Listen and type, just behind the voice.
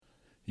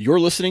You're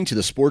listening to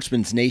the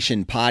Sportsman's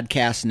Nation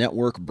Podcast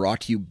Network,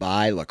 brought to you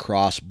by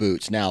Lacrosse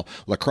Boots. Now,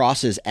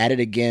 Lacrosse is at it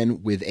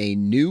again with a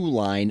new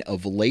line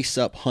of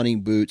lace-up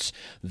hunting boots,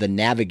 the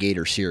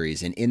Navigator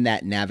Series. And in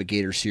that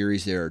Navigator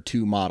Series, there are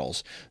two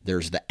models.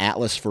 There's the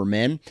Atlas for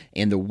men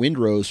and the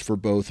Windrose for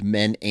both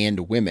men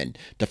and women.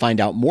 To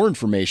find out more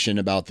information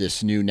about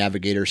this new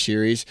Navigator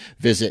Series,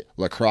 visit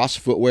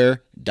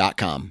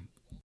lacrossefootwear.com.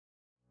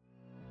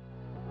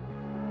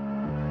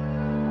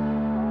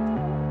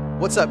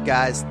 What's up,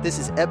 guys? This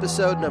is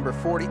episode number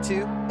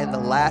 42 and the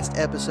last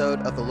episode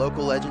of the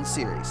Local Legends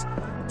series.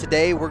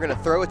 Today, we're going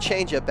to throw a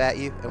changeup at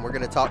you, and we're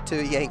going to talk to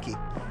a Yankee.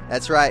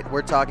 That's right,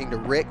 we're talking to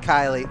Rick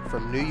Kiley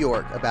from New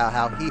York about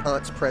how he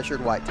hunts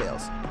pressured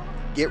whitetails.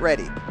 Get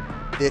ready.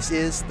 This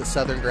is the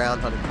Southern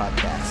Ground Hunting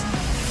Podcast.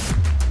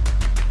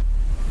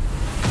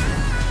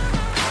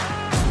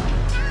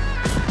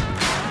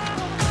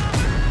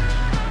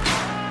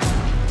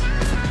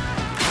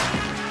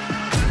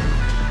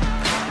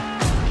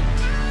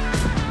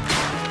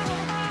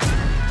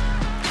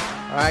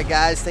 All right,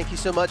 guys, thank you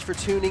so much for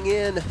tuning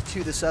in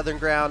to the Southern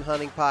Ground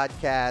Hunting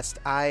Podcast.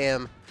 I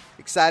am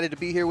excited to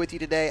be here with you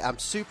today. I'm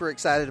super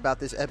excited about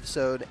this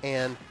episode.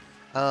 And,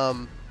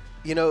 the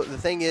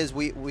thing is,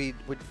 we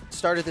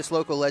started this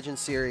Local Legends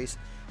series,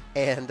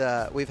 and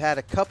we've had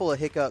a couple of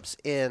hiccups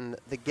in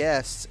the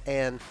guests.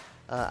 And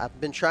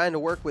I've been trying to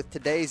work with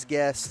today's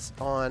guests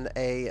on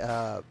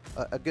a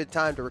good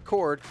time to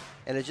record,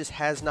 and it just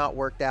has not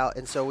worked out.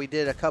 And so we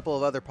did a couple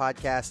of other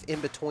podcasts in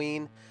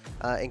between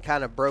and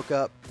kind of broke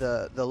up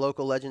the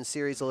Local Legends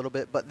series a little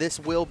bit. But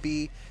this will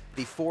be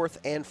the fourth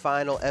and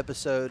final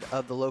episode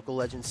of the Local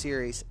Legends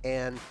series.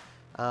 And,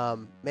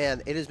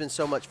 man, it has been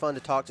so much fun to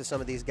talk to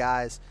some of these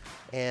guys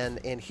and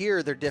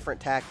hear their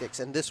different tactics.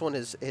 And this one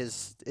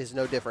is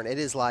no different. It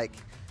is like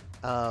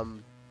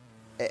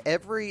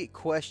every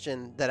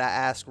question that I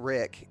asked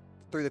Rick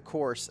through the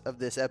course of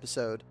this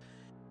episode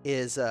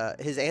is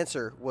his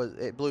answer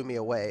it blew me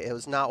away. It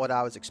was not what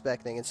I was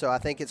expecting. And so I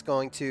think it's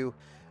going to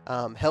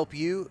help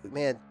you,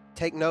 man.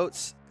 Take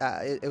notes.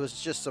 It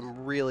was just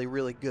some really,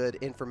 really good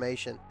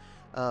information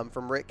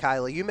from Rick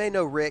Kiley. You may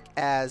know Rick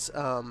as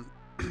on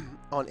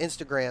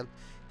Instagram.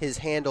 His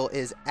handle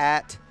is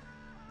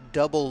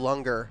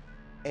 @DoubleLunger,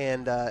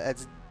 and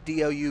that's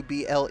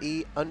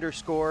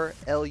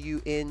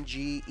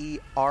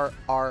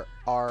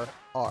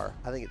DOUBLE_LUNGERRRR.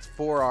 I think it's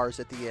 4 R's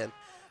at the end.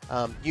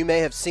 You may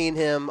have seen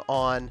him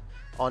on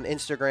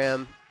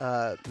Instagram,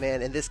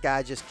 man, and this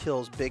guy just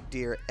kills big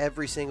deer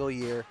every single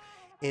year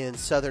in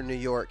southern New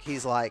York.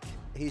 He's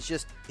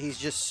just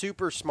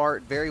super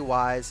smart, very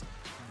wise,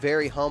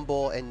 very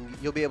humble, and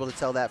you'll be able to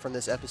tell that from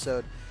this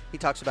episode. He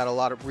talks about a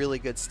lot of really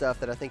good stuff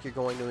that I think you're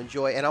going to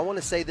enjoy. And I want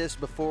to say this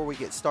before we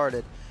get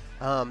started.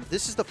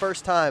 This is the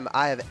first time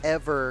I have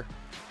ever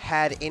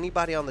had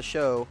anybody on the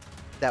show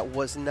that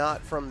was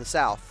not from the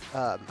South.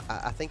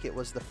 I think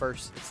it's the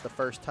first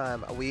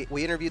time. We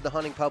interviewed the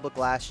hunting public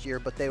last year,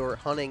 but they were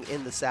hunting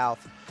in the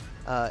South,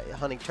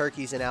 hunting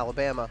turkeys in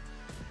Alabama.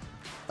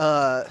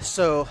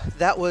 So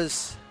that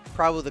was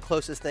probably the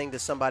closest thing to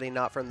somebody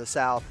not from the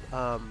South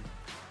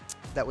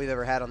that we've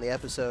ever had on the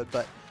episode.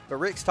 But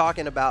Rick's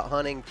talking about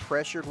hunting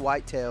pressured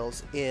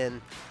whitetails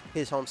in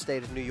his home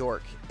state of New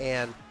York.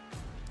 And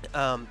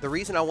the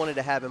reason I wanted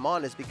to have him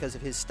on is because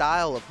of his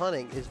style of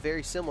hunting is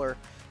very similar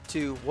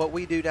to what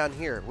we do down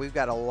here. We've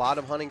got a lot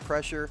of hunting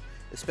pressure,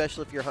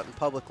 especially if you're hunting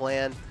public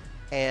land.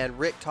 And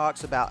Rick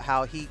talks about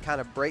how he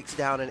kind of breaks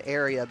down an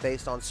area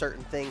based on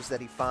certain things that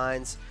he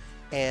finds,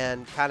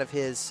 and kind of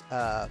his,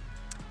 I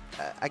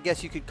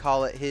guess you could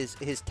call it his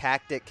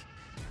tactic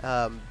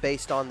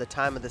based on the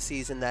time of the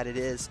season that it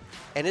is.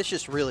 And it's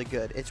just really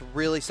good. It's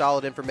really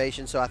solid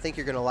information, so I think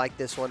you're going to like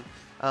this one.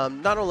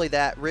 Not only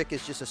that, Rick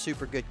is just a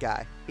super good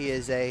guy. He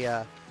is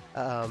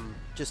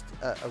just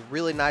a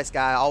really nice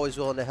guy, always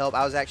willing to help.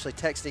 I was actually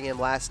texting him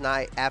last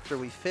night after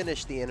we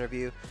finished the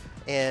interview,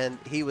 and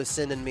he was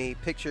sending me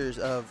pictures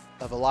of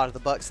a lot of the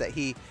bucks that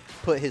he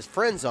put his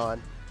friends on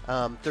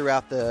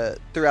throughout the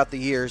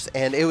years.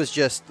 And it was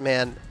just,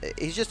 man,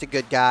 he's just a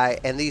good guy.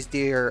 And these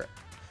deer,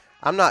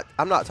 I'm not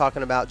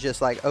talking about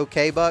just like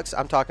okay bucks.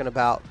 I'm talking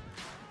about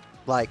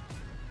like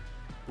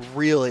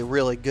really,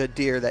 really good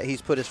deer that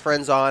he's put his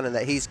friends on and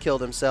that he's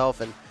killed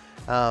himself. And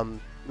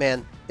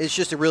man, it's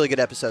just a really good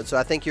episode. So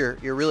I think you're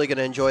really going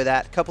to enjoy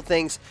that. A couple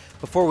things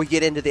before we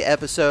get into the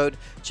episode.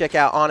 Check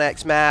out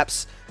onX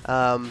Maps.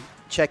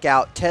 Check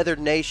out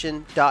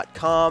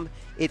tetherednation.com.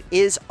 It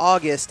is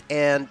August,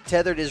 and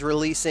Tethered is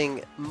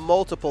releasing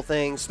multiple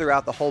things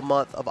throughout the whole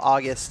month of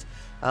August.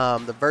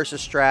 The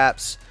Versus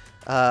straps,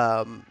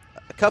 a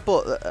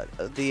couple,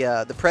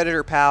 the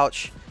Predator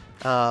pouch,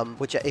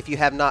 which if you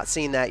have not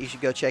seen that, you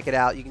should go check it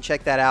out. You can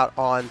check that out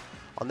on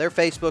their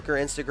Facebook or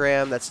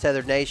Instagram. That's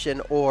Tethered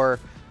Nation, or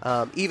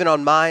even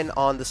on mine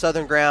on the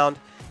Southern Ground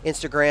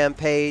Instagram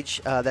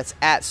page. That's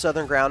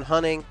 @Southern Ground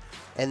Hunting,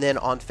 and then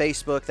on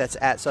Facebook, that's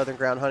 @Southern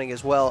Ground Hunting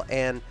as well.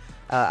 And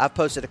I've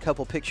posted a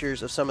couple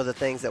pictures of some of the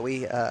things that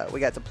we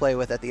got to play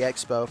with at the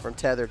expo from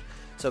Tethered.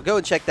 So go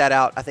and check that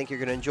out. I think you're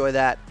going to enjoy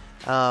that.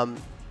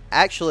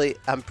 Actually,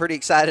 I'm pretty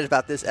excited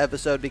about this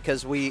episode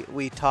because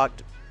we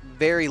talked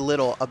very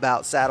little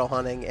about saddle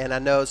hunting, and I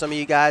know some of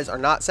you guys are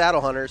not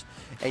saddle hunters,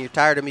 and you're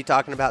tired of me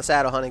talking about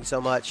saddle hunting so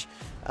much.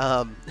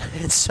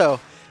 And so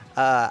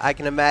I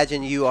can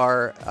imagine you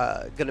are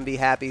going to be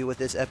happy with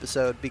this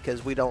episode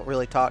because we don't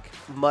really talk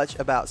much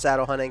about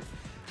saddle hunting.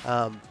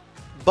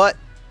 But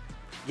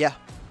yeah,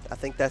 I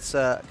think that's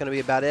going to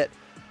be about it.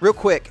 Real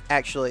quick,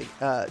 actually,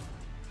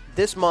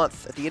 this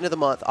month, at the end of the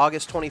month,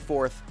 August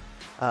 24th,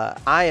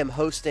 I am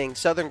hosting,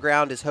 Southern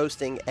Ground is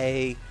hosting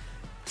a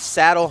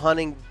saddle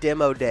hunting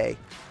demo day,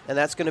 and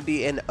that's going to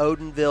be in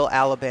Odenville,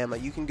 Alabama.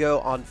 You can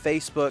go on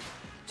Facebook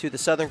to the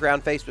Southern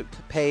Ground Facebook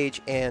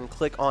page and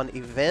click on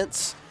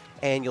events,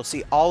 and you'll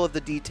see all of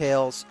the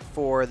details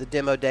for the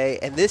demo day.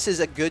 And this is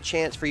a good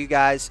chance for you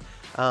guys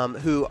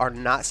who are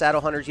not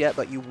saddle hunters yet,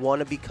 but you want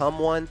to become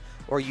one,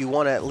 or you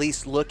want to at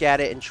least look at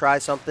it and try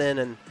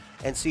something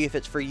and see if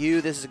it's for you.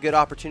 This is a good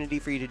opportunity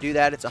for you to do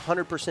that. It's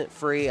 100%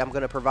 free. I'm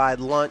going to provide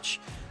lunch.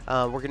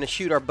 We're going to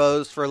shoot our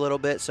bows for a little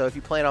bit, so if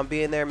you plan on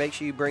being there, make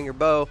sure you bring your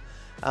bow.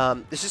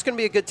 It's just going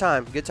to be a good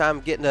time. Good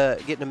time getting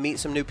to meet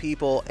some new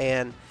people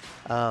and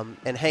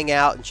hang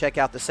out and check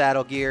out the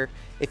saddle gear.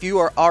 If you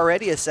are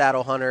already a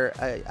saddle hunter,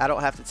 I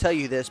don't have to tell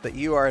you this, but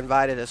you are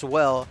invited as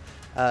well,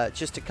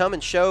 just to come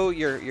and show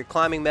your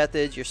climbing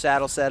methods, your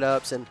saddle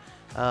setups, and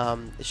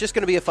it's just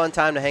going to be a fun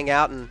time to hang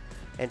out and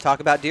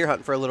talk about deer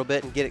hunting for a little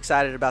bit and get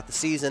excited about the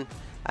season.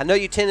 I know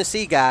you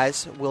Tennessee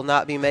guys will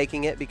not be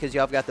making it because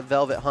y'all have got the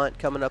Velvet Hunt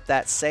coming up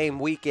that same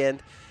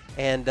weekend.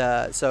 And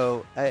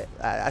so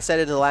I said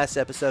it in the last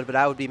episode, but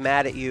I would be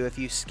mad at you if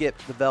you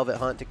skipped the Velvet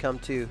Hunt to come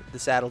to the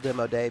Saddle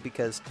Demo Day,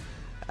 because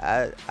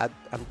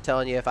I'm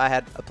telling you, if I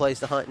had a place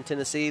to hunt in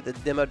Tennessee, the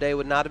Demo Day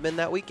would not have been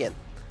that weekend.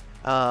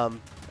 I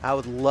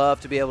would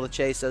love to be able to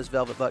chase those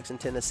Velvet Bucks in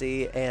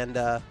Tennessee,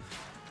 and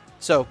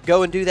so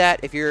go and do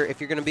that. If you're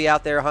going to be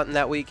out there hunting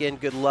that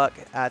weekend, good luck.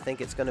 I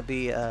think it's going to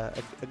be a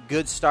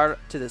good start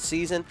to the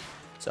season.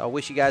 So I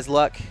wish you guys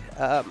luck.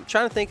 I'm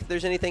trying to think if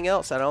there's anything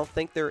else. I don't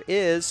think there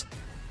is.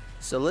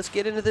 So let's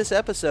get into this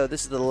episode.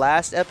 This is the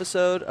last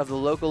episode of the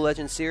Local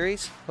Legends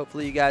series.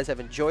 Hopefully you guys have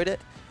enjoyed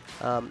it.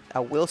 I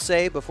will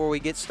say before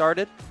we get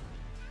started,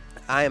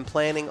 I am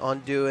planning on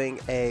doing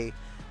a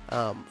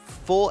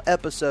full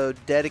episode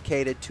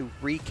dedicated to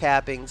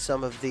recapping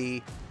some of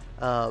the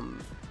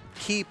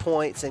key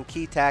points and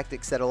key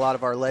tactics that a lot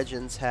of our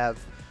legends have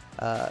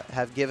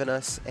given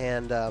us.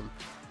 And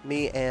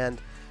me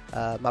and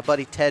my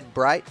buddy Ted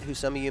Bright, who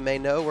some of you may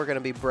know, we're going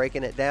to be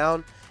breaking it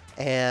down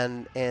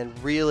and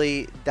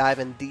really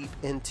diving deep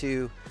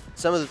into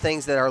some of the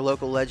things that our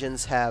local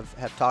legends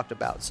have talked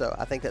about. So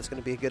I think that's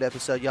going to be a good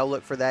episode. Y'all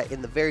look for that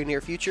in the very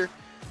near future.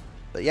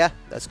 But yeah,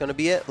 that's going to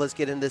be it. Let's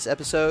get into this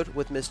episode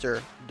with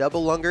Mr.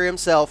 Double Lunger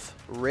himself,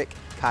 Rick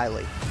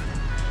Kiley.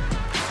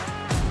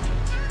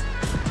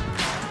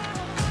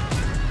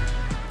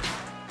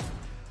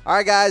 All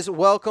right, guys,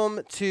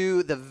 welcome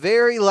to the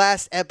very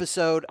last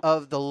episode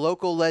of the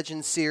Local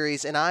Legends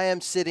series, and I am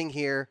sitting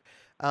here,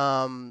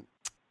 and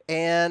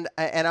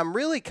I'm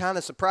really kind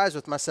of surprised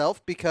with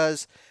myself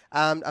because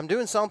I'm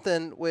doing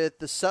something with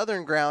the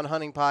Southern Ground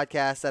Hunting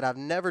Podcast that I've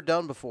never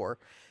done before,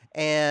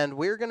 and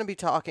we're going to be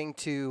talking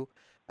to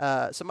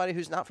somebody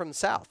who's not from the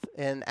South.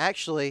 And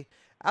actually,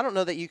 I don't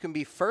know that you can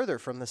be further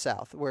from the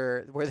South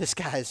where this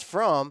guy is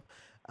from,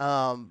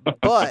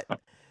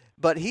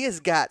 but he has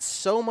got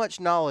so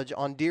much knowledge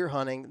on deer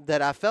hunting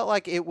that I felt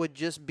like it would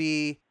just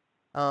be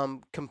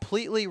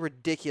completely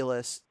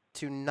ridiculous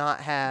to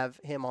not have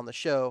him on the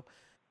show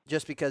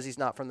just because he's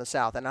not from the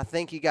South. And I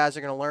think you guys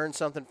are going to learn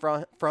something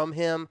from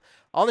him.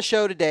 On the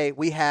show today,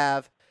 we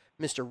have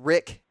Mr.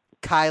 Rick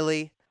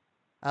Kiley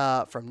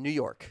from New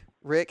York.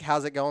 Rick,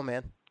 how's it going,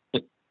 man?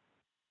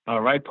 All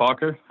right,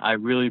 Parker. I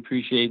really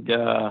appreciate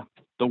the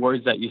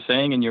words that you're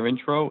saying in your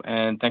intro,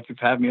 and thank you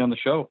for having me on the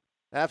show.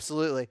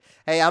 Absolutely.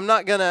 Hey, I'm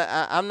not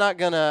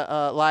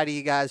gonna lie to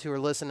you guys who are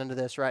listening to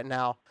this right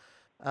now.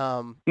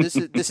 This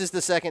is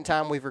the second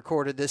time we've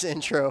recorded this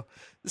intro,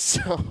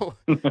 so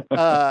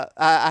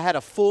I had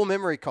a full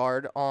memory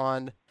card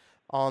on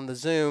the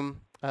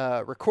Zoom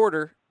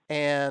recorder,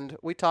 and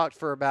we talked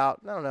for about,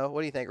 I don't know,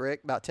 what do you think,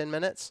 Rick? About 10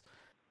 minutes.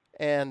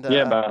 And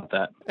yeah, about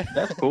that.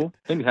 That's cool.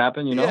 Things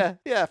happen, you know.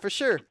 Yeah, for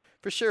sure.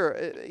 For sure.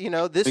 You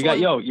know, this you got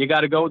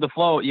to go with the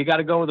flow. You got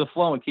to go with the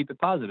flow and keep it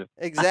positive.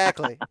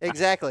 Exactly.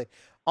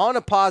 On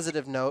a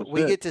positive note,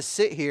 we get to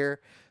sit here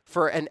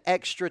for an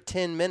extra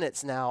 10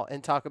 minutes now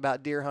and talk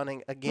about deer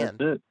hunting again.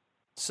 That's it.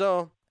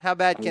 So how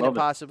bad can it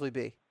possibly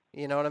be?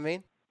 You know what I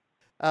mean?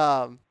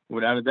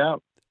 Without a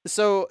doubt.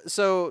 So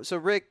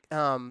Rick,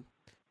 I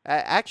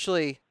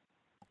actually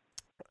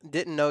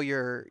didn't know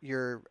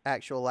your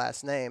actual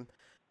last name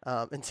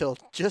until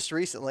just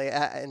recently,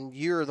 and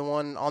you're the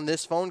one on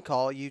this phone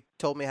call. You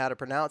told me how to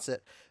pronounce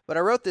it, but I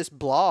wrote this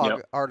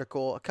blog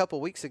article a couple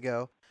weeks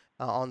ago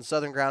on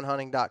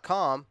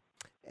southerngroundhunting.com,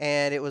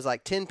 and it was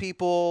like 10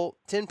 people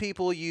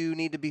you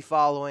need to be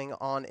following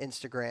on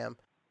Instagram,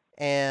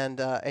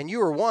 and you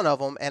were one of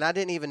them, and I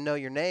didn't even know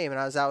your name,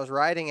 and as I was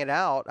writing it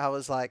out, I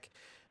was like,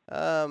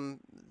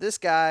 this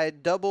guy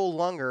Double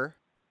Lunger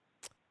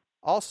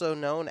also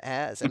known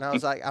as. And I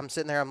was like, I'm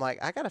sitting there, I'm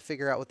like, I got to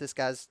figure out what this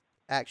guy's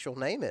actual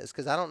name is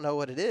because I don't know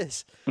what it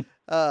is.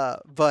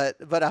 But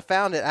I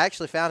found it. I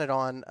actually found it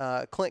on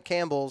Clint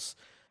Campbell's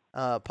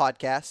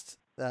podcast,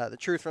 The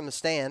Truth from the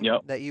Stand,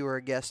 Yep. that you were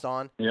a guest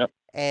on. Yep.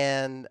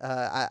 And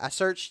I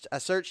searched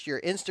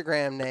your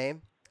Instagram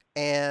name,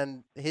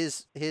 and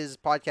his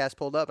podcast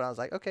pulled up, and I was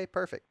like, okay,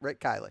 perfect, Rick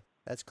Kiley,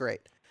 that's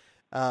great.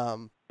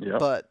 Yep.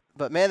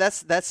 But man,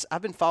 that's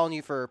I've been following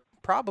you for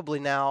probably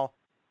now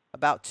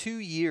about 2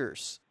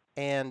 years,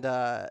 and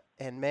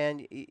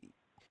man,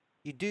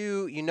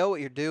 you know what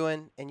you're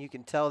doing, and you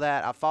can tell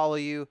that. I follow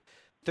you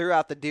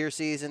throughout the deer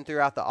season,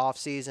 throughout the off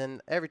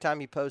season. Every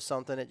time you post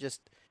something, it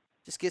just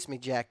gets me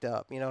jacked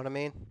up. You know what I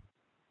mean?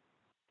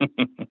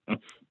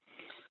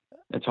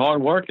 It's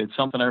hard work. It's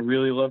something I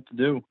really love to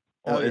do.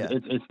 Oh, yeah.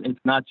 It's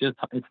not just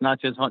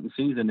hunting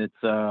season.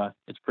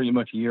 It's pretty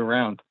much year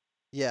round.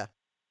 Yeah.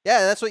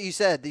 Yeah, that's what you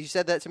said. You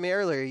said that to me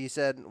earlier. You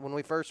said when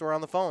we first were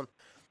on the phone,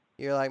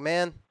 you're like,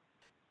 man,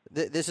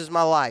 this is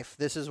my life.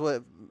 This is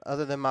what,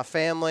 other than my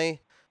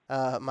family,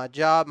 my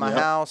job, my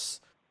house,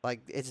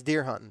 like, it's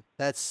deer hunting.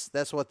 That's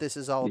what this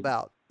is all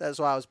about. That's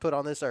why I was put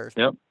on this earth.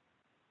 Yep.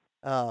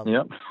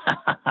 Yep.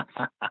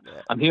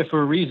 I'm here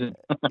for a reason.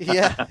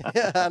 yeah,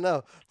 I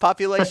know.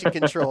 Population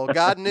control.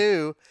 God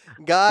knew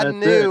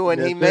when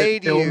He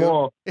made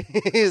you.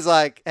 He's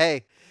like,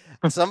 hey,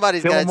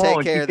 somebody's got to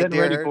take care of the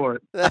deer.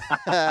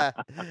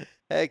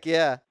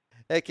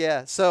 Heck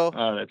yeah. So,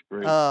 oh, that's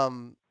great.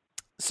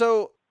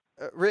 So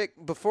Rick,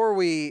 before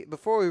we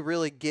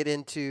really get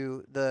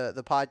into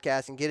the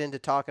podcast and get into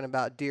talking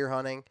about deer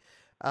hunting,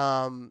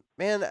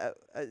 man,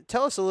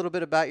 tell us a little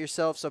bit about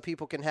yourself so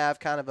people can have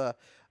kind of a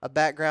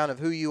background of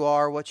who you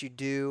are, what you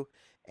do,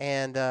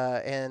 and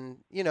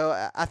you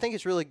know, I think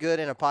it's really good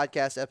in a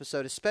podcast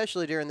episode,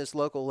 especially during this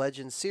Local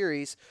Legends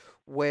series,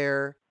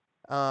 where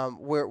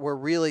we're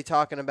really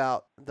talking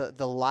about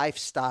the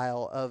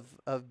lifestyle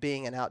of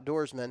being an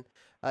outdoorsman.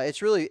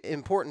 It's really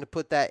important to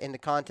put that into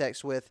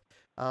context with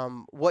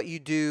what you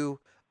do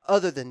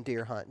other than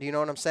deer hunt. Do you know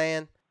what I'm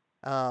saying?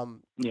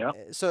 Yeah.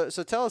 So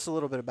tell us a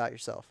little bit about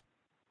yourself.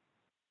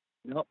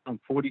 Yep. I'm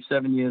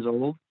 47 years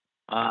old.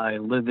 I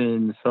live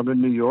in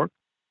southern New York.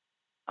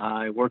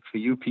 I work for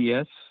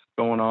UPS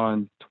going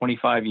on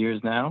 25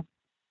 years now.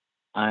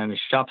 I'm a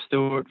shop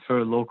steward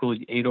for Local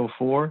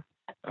 804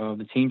 of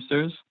the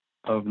Teamsters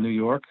of New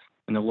York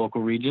in the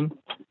local region.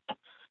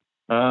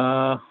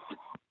 I'm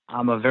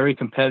a very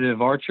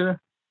competitive archer.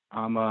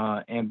 I'm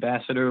an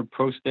ambassador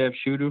pro staff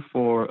shooter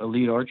for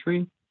Elite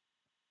Archery.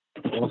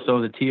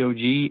 Also the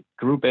TOG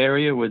group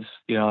area with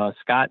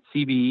Scott,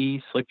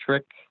 CBE, Slick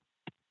Trick.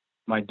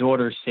 My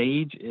daughter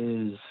Sage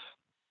is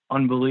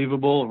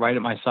unbelievable, right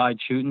at my side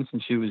shooting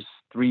since she was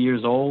 3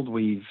 years old.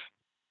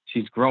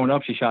 She's grown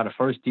up. She shot her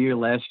first deer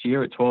last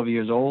year at 12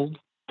 years old.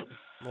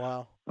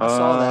 Wow. I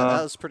saw that.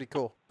 That was pretty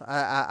cool.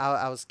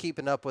 I was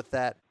keeping up with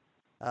that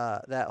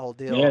whole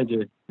deal. Yeah,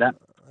 dude. That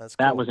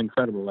cool. was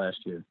incredible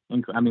last year.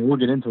 I mean, we'll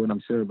get into it,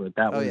 I'm sure, but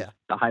that was yeah.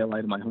 the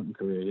highlight of my hunting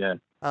career,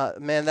 yeah.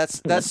 Man,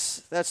 that's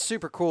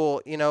super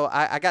cool. You know,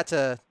 I got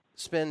to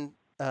spend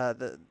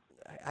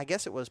I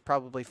guess it was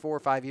probably 4 or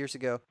 5 years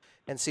ago,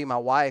 and see my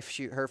wife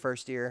shoot her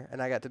first deer,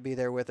 and I got to be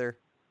there with her.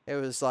 It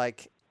was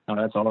like, oh,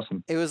 that's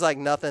awesome. It was like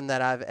nothing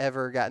that I've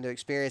ever gotten to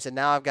experience. And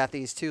now I've got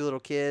these 2 little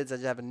kids. I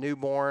have a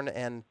newborn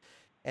and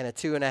a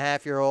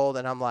 2.5-year-old,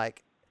 and I'm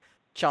like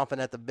chomping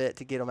at the bit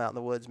to get them out in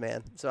the woods,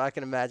 man. So I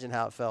can imagine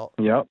how it felt.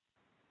 Yep.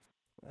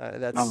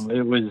 That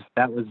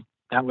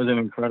was an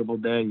incredible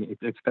day,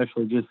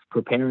 especially just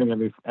preparing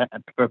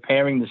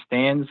the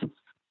stands,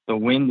 the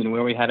wind, and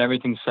where we had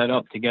everything set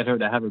up to get her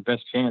to have her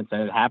best chance,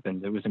 and it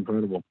happened. It was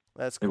incredible.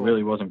 That's cool. It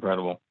really was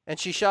incredible. And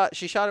she shot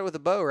it with a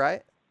bow,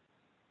 right?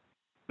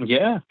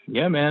 Yeah,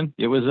 man.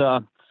 It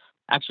was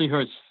actually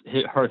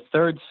her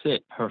third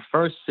sit. Her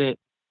first sit,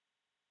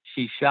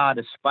 she shot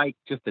a spike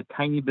just a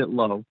tiny bit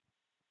low.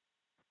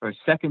 Her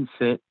second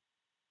sit,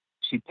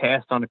 she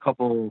passed on a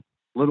couple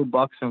little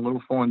bucks and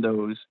little fawn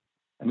does,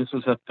 and this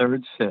was her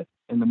third sit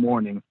in the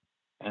morning.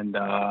 And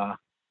I'm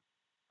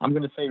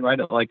going to say right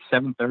at like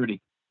 7:30.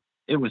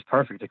 It was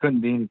perfect. It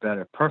couldn't be any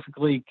better.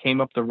 Perfectly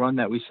came up the run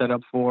that we set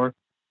up for.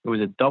 It was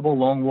a double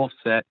lone wolf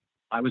set.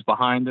 I was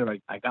behind her.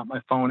 I got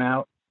my phone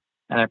out,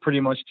 and I pretty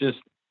much just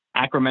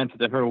acclimated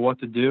to her what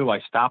to do. I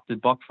stopped the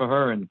buck for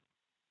her, and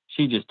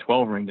she just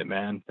 12-ringed it,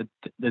 man.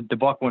 The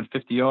buck went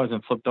 50 yards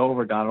and flipped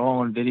over, got it all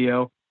on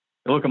video.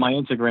 Look at my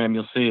Instagram,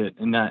 you'll see it.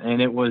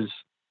 And it was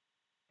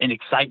an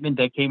excitement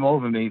that came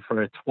over me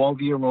for a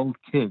 12-year-old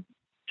kid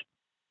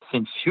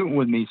since shooting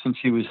with me since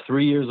she was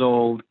 3 years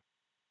old,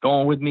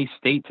 going with me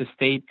state to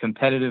state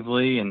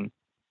competitively, and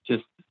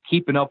just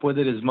keeping up with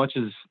it as much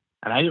as,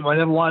 and I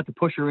never wanted to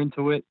push her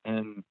into it.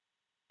 And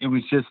it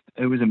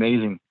was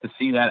amazing to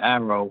see that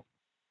arrow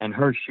and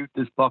her shoot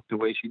this buck the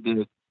way she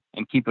did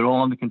and keep it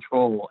all under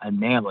control and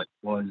nail it.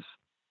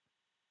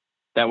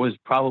 That was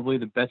probably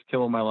the best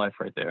kill of my life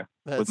right there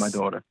with my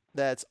daughter.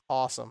 That's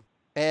awesome.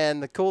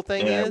 And the cool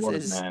thing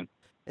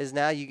is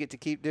now you get to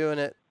keep doing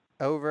it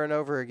over and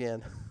over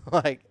again.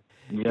 Like,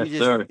 yes,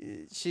 sir.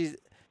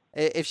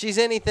 If she's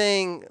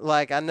anything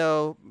like I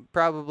know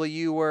probably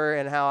you were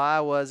and how I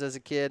was as a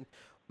kid,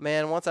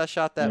 man, once I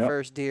shot that Yep.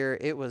 first deer,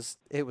 it was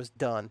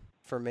done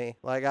for me.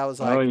 Like I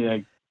was Oh like, yeah,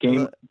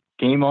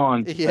 game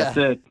on. yeah, That's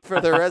it. for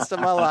the rest of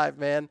my life,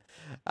 man.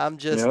 I'm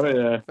just Oh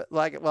yeah.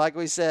 like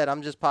we said,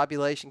 I'm just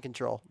population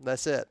control.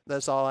 That's it.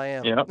 That's all I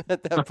am Yep.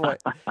 at that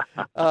point.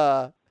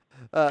 Uh,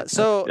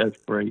 so That's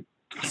great.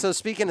 so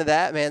speaking of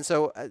that, man,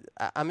 so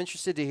I'm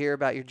interested to hear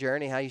about your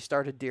journey, how you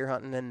started deer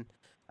hunting, and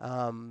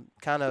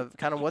kind of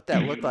what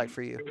that looked like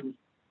for you.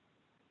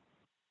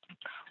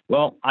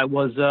 Well, I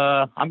was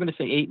I'm gonna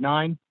say 8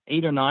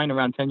 or 9,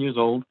 around 10 years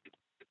old.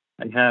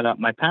 I had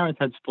my parents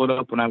had split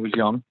up when I was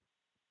young,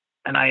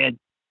 and I had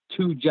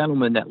two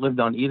gentlemen that lived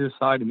on either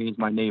side of me as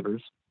my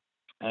neighbors,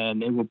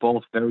 and they were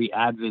both very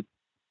avid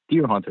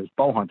deer hunters,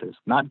 bow hunters,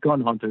 not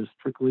gun hunters,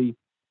 strictly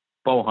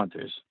bow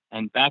hunters.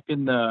 And back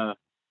in the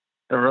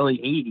early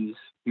 80s,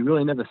 you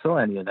really never saw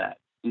any of that.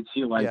 You'd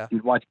see Yeah.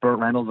 you'd watch Burt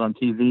Reynolds on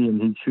TV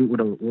and he'd shoot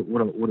with a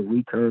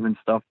recurve and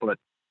stuff. But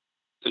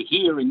to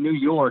hear in New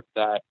York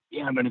that,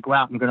 yeah, I'm going to go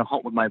out and I'm going to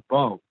hunt with my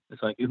bow,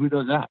 it's like, who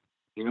does that?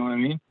 You know what I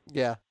mean?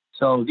 Yeah.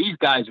 So these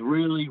guys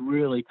really,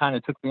 really kind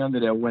of took me under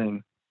their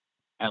wing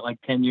at like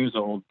 10 years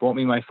old, bought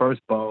me my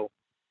first bow.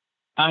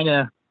 Kind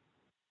of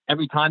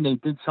every time they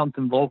did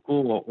something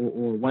local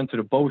or went to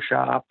the bow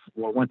shop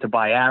or went to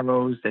buy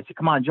arrows, they said,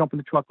 come on, jump in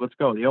the truck, let's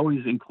go. They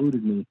always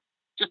included me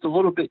just a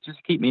little bit, just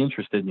to keep me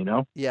interested, you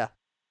know? Yeah.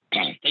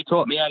 They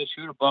taught me how to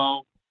shoot a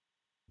bow.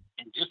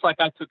 And just like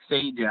I took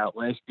Sage out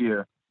last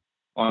year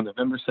on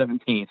November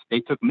 17th, they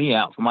took me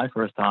out for my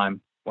first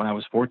time when I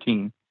was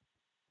 14,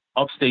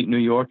 upstate New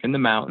York in the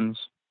mountains,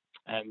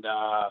 and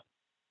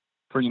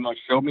pretty much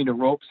showed me the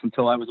ropes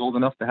until I was old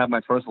enough to have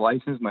my first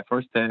license, my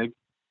first tag.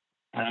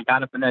 And I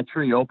got up in that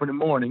tree opening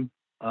morning,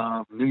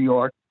 New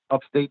York,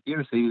 upstate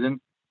deer season,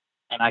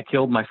 and I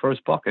killed my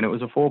first buck, and it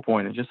was a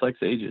 4-pointer, just like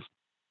Sage's.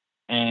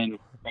 And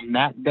from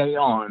that day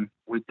on,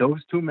 with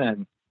those two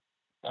men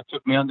that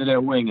took me under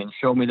their wing and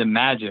showed me the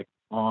magic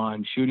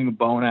on shooting a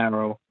bow and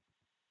arrow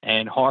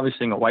and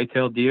harvesting a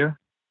white-tailed deer,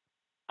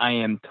 I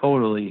am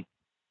totally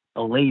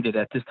elated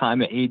at this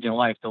time of age in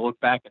life to look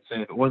back and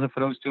say, if it wasn't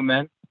for those two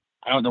men,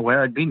 I don't know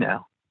where I'd be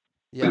now.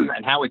 Yeah.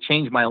 And how it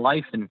changed my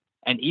life and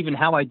even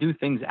how I do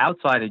things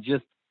outside of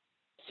just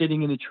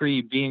sitting in a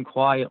tree, being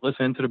quiet,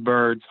 listening to the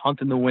birds,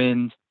 hunting the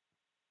wind,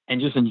 and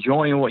just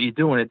enjoying what you're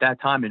doing at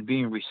that time and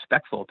being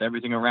respectful to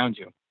everything around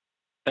you.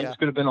 Things Yeah.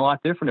 could have been a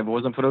lot different if it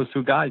wasn't for those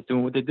two guys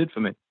doing what they did for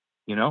me,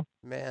 you know?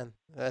 Man,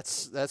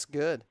 that's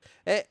good.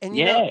 And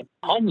you Yeah,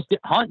 know,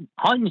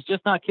 hunting's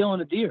just not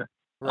killing a deer.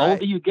 The right.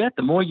 older you get,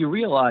 the more you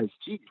realize,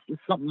 geez, there's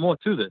something more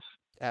to this.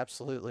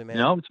 Absolutely, man.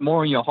 You know, it's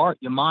more in your heart,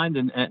 your mind,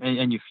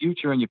 and your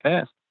future and your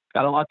past.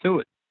 Got a lot to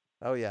it.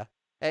 Oh yeah.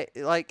 Hey,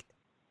 like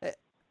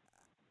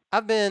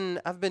I've been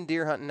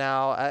deer hunting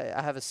now.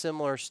 I have a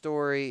similar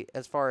story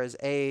as far as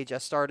age. I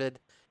started.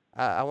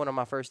 I went on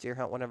my first deer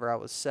hunt whenever I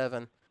was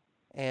 7,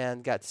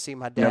 and got to see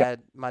my dad.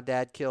 Yep. My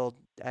dad killed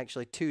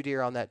actually 2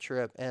 deer on that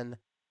trip, and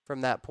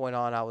from that point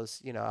on, I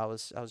was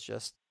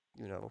just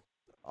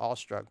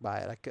awestruck by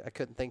it. I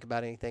couldn't think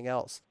about anything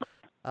else.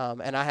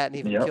 And I hadn't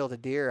even Yep. killed a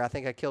deer. I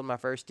think I killed my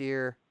first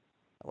deer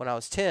when I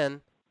was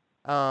 10.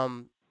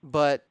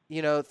 But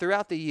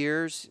throughout the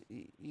years,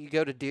 you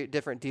go to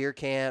different deer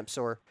camps,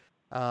 or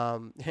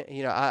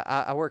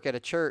I work at a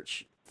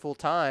church full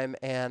time,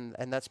 and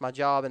that's my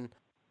job. And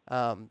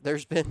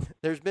there's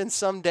been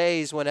some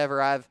days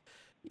whenever I've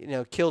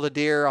killed a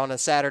deer on a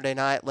Saturday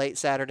night, late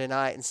Saturday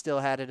night, and still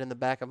had it in the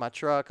back of my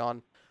truck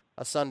on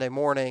a Sunday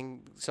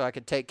morning so I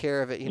could take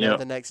care of it, Yep.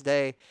 the next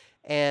day.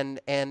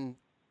 And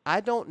I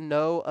don't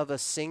know of a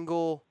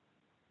single,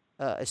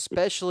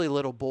 especially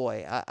little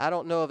boy. I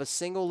don't know of a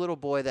single little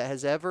boy that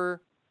has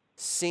ever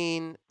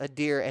seen a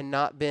deer and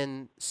not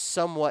been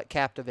somewhat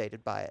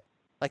captivated by it.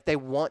 Like they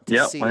want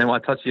to see When they it.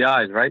 want to touch the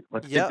eyes, right?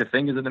 Let's Yep. stick the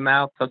fingers in the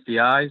mouth, touch the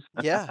eyes.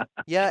 Yeah,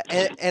 yeah,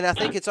 and I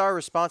think it's our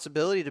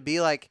responsibility to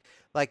be like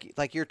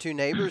your two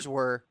neighbors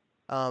were,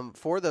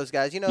 for those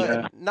guys.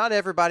 Yeah. Not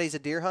everybody's a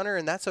deer hunter,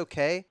 and that's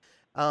okay.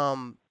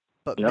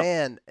 But Yep.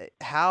 man,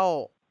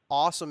 how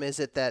awesome is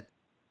it that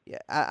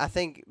I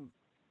think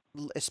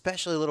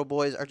especially little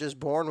boys are just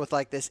born with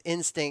like this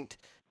instinct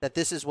that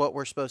this is what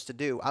we're supposed to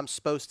do. I'm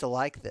supposed to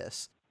like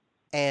this,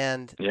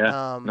 and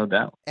Yeah, no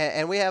doubt.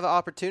 and we have an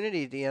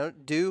opportunity to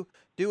do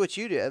what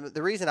you do.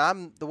 The reason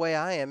I'm the way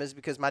I am is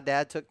because my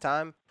dad took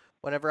time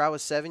whenever I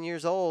was 7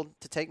 years old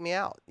to take me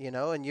out,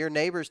 and your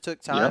neighbors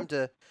took time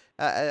to.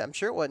 I'm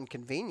sure it wasn't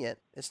convenient.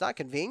 It's not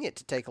convenient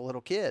to take a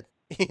little kid,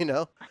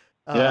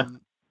 Yeah.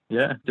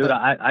 Yeah, dude, but-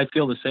 I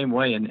feel the same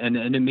way, and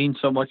it means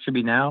so much to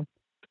me now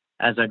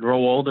as I grow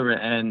older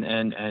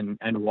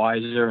and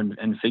wiser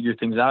and figure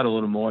things out a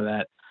little more,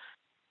 that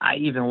I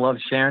even love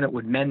sharing it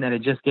with men that are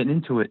just getting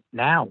into it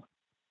now.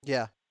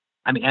 Yeah,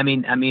 I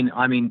mean,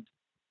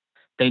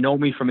 they know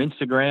me from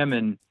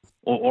Instagram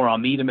or I'll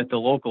meet them at the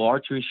local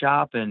archery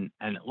shop, and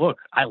look,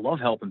 I love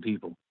helping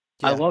people.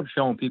 I Yeah. love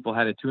showing people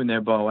how to tune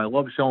their bow. I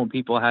love showing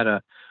people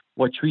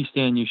what tree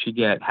stand you should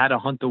get, how to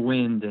hunt the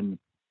wind, and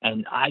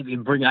And I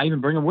even bring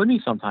them with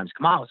me sometimes.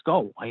 Come on, let's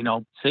go.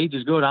 Sage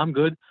is good. I'm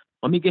good.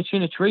 Let me get you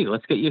in a tree.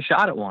 Let's get you a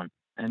shot at one.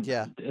 And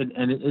Yeah.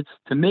 and it's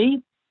to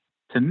me,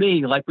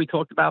 like we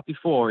talked about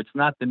before, it's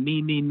not the me,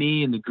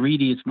 and the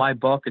greedy. It's my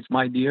buck. It's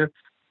my deer.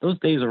 Those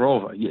days are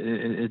over.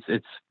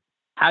 It's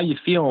how you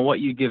feel and what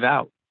you give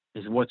out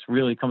is what's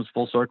really comes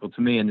full circle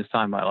to me in this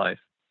time of my life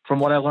from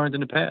what I learned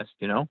in the past.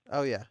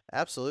 Oh yeah,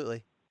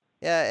 absolutely.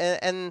 Yeah,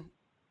 and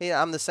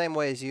I'm the same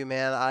way as you,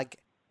 man.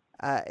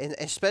 And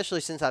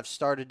especially since I've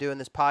started doing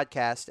this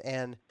podcast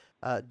and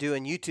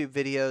doing YouTube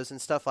videos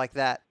and stuff like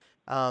that.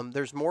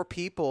 There's more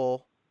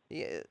people.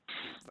 Yeah,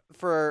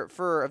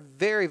 for a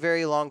very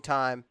very long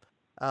time.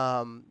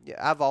 Yeah,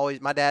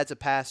 my dad's a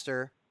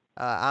pastor.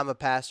 I'm a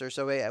pastor,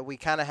 so we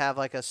kind of have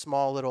like a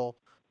small little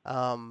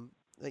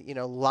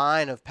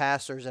line of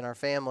pastors in our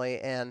family,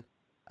 and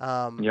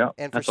Yeah,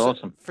 and that's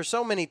awesome. for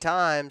so many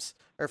times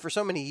or for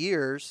so many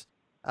years,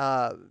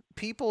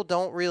 people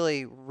didn't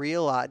really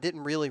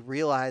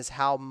realize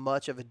how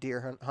much of a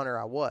deer hunter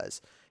I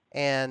was,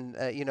 and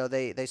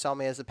they saw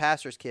me as the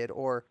pastor's kid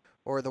or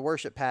the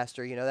worship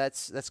pastor.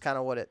 That's kind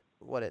of what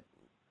it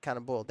kind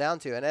of boiled down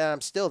to, and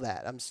I'm still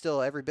that. I'm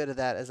still every bit of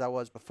that as I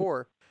was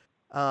before.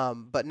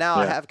 But now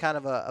I Yeah. have kind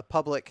of a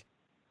public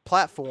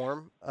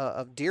platform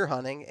of deer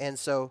hunting, and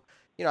so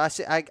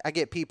I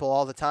get people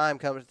all the time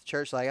coming to the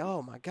church like,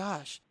 oh my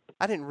gosh,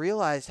 I didn't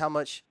realize how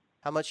much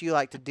you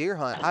like to deer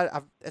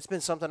hunt. It's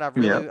been something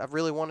Yeah. I've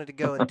really wanted to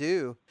go and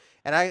do,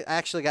 and I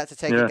actually got to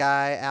take a Yeah.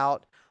 guy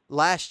out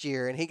last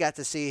year, and he got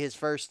to see his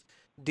first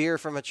deer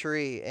from a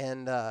tree,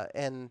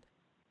 and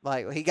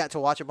like he got to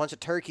watch a bunch of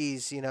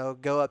turkeys,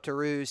 go up to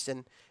roost,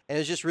 and it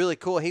was just really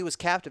cool. He was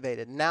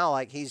captivated. Now,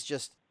 like he's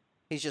just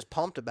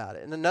pumped about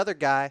it. And another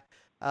guy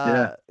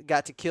Yeah.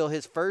 got to kill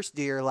his first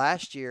deer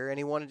last year, and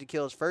he wanted to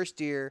kill his first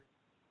deer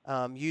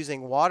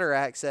using water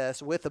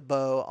access with a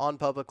bow on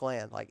public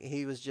land. Like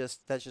that's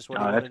just what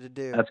he wanted to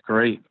do. That's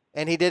great.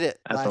 And he did it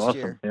That's last awesome.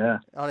 year. Yeah.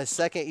 On his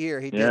second year,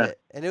 he did Yeah.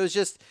 it, and it was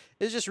just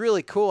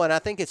really cool. And I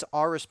think it's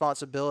our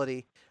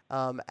responsibility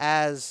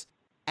as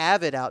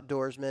avid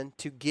outdoorsmen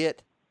to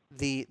get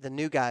the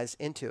new guys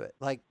into it.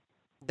 Like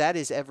that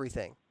is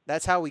everything.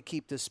 That's how we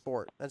keep this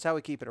sport. That's how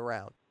we keep it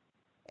around.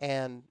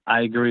 And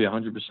I agree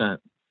 100%.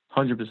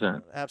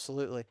 100%.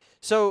 absolutely.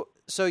 So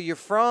you're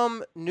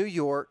from New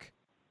York.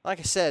 Like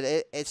I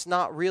said, it's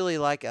not really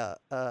like a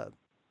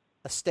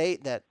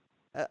state that,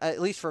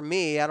 at least for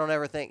me, I don't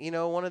ever think,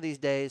 one of these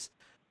days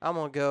I'm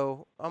gonna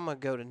go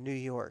to New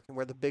York,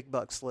 where the big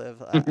bucks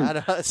live. I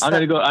don't,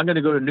 I'm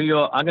gonna go to New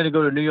York.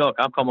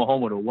 I'm coming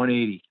home with a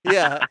 180.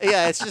 yeah.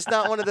 It's just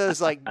not one of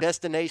those like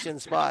destination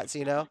spots,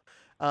 Now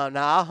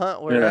I'll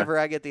hunt wherever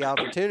I get the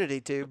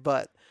opportunity to,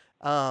 but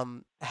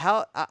I'm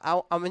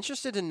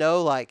interested to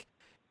know, like,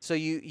 so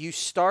you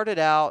started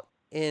out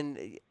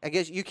in, I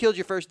guess you killed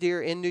your first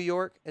deer in New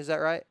York, is that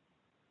right?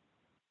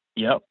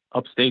 Yep.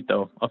 Upstate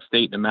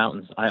in the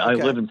mountains. I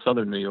Okay. live in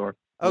southern New York.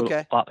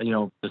 Okay.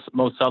 The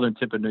most southern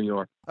tip of New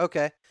York.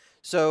 Okay.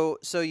 So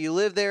you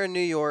live there in New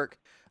York.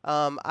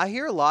 I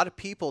hear a lot of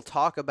people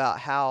talk about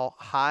how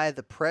high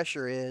the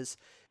pressure is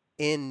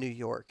in New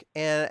York,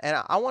 and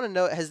I want to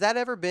know, has that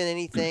ever been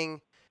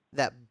anything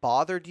that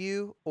bothered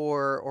you,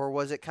 or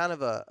was it kind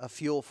of a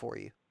fuel for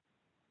you?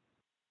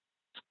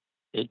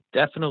 It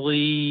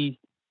definitely,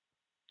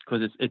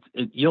 because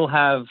you'll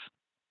have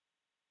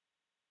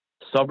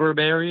suburb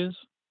areas,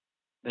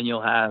 then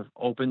you'll have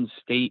open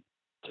state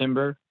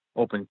timber,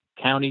 open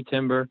county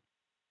timber.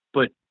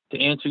 But to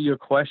answer your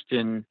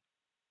question,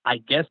 I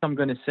guess I'm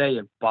going to say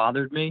it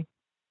bothered me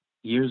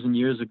years and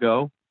years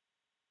ago,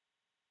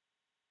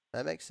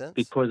 That makes sense.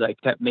 because I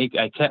kept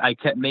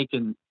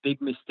making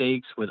big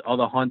mistakes with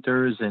other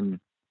hunters and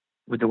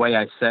with the way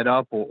I set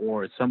up,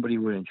 or somebody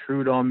would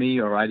intrude on me,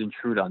 or I'd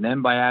intrude on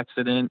them by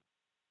accident.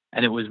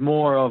 And it was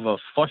more of a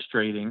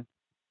frustrating,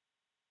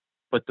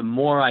 but the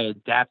more I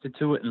adapted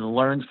to it and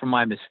learned from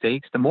my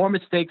mistakes, the more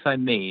mistakes I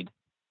made,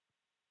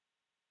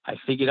 I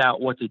figured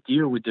out what the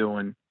deer were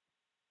doing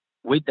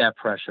with that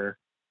pressure.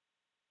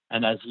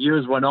 And as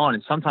years went on,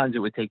 and sometimes it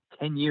would take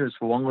 10 years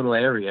for one little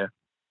area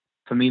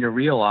for me to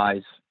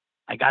realize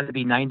I got to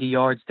be 90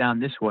 yards down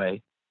this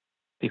way,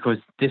 because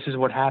this is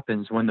what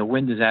happens when the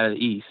wind is out of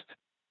the east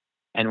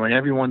and when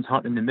everyone's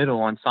hunting in the middle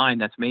on sign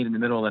that's made in the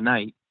middle of the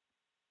night.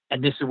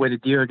 And this is where the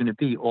deer are going to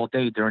be all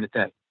day during the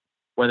day,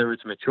 whether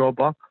it's a mature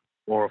buck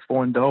or a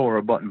fawn doe or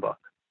a button buck.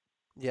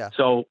 Yeah.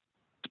 So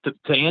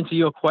to answer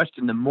your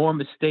question, the more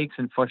mistakes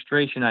and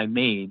frustration I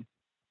made,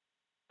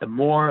 the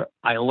more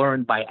I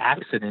learned by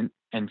accident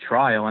and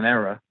trial and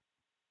error,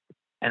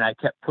 and I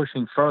kept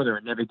pushing further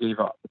and never gave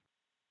up.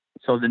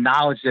 So the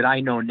knowledge that I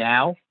know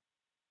now,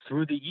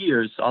 through the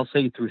years, I'll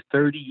say through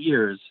 30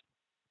 years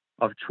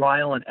of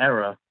trial and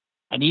error,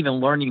 and even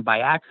learning by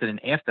accident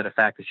after the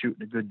fact of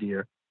shooting a good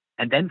deer,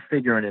 and then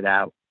figuring it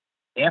out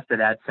after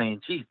that,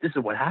 saying, geez, this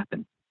is what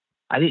happened.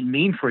 I didn't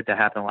mean for it to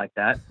happen like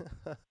that.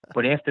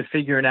 But after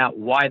figuring out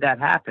why that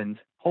happened,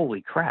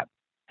 holy crap.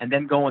 And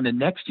then going the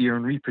next year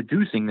and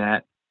reproducing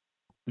that,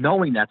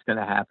 knowing that's going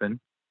to happen,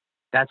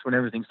 that's when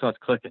everything starts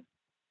clicking.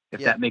 if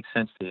Yeah. that makes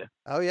sense to you.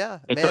 Oh yeah,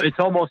 It's man. it's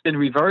almost in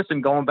reverse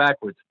and going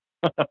backwards.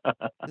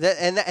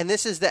 And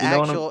this is the You know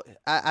what actual.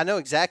 I know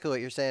exactly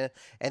what you're saying,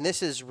 and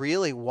this is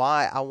really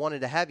why I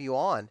wanted to have you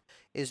on,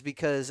 is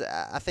because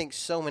I think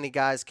so many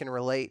guys can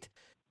relate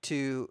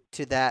to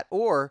that,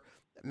 or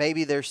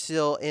maybe they're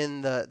still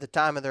in the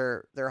time of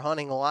their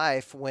hunting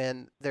life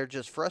when they're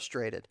just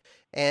frustrated.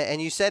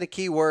 And you said a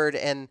key word,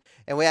 and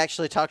we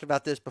actually talked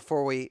about this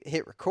before we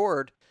hit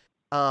record.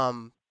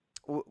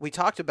 We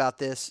talked about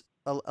this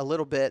a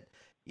little bit.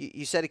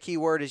 You said a key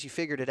word as you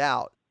figured it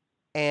out,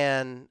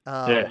 and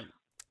Yeah.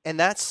 and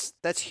that's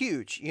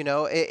huge. You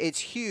know, it's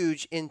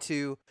huge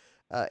into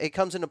it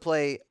comes into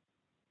play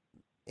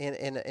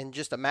in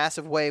just a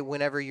massive way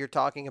whenever you're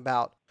talking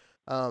about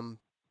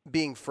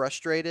being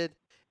frustrated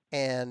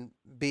and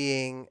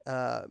being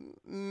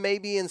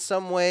maybe in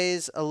some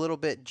ways a little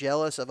bit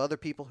jealous of other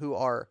people who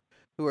are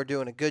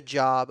doing a good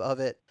job of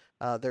it.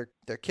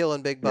 They're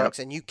killing big Yep. bucks,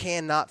 and you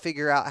cannot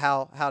figure out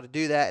how to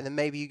do that. And then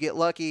maybe you get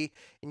lucky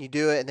and you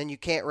do it, and then you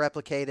can't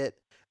replicate it.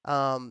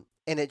 And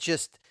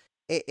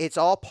it's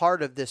all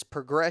part of this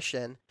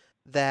progression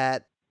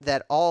that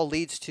all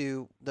leads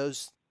to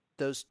those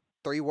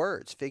three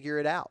words: figure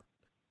it out.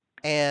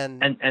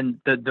 And And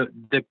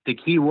the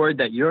key word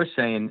that you're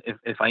saying,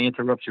 if I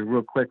interrupt you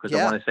real quick, because I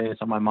Yeah. want to say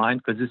it's on my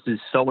mind, because this is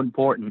so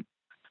important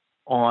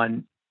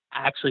on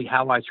actually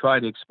how I try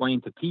to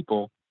explain to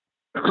people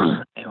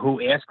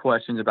who ask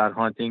questions about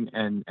hunting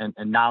and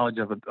knowledge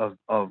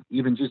of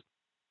even just,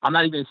 I'm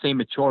not even going to say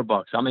mature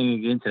bucks. I'm not going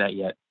to get into that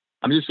yet.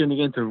 I'm just going to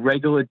get into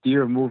regular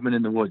deer movement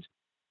in the woods.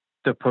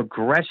 The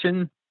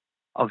progression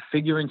of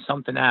figuring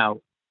something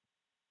out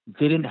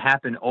didn't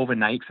happen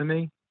overnight for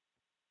me,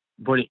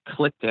 but it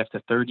clicked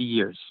after 30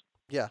 years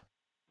yeah,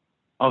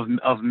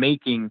 of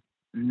making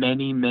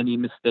many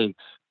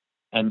mistakes,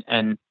 and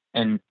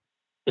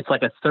it's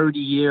like a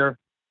 30-year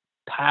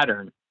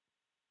pattern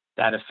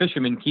that a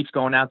fisherman keeps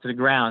going out to the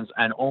grounds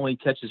and only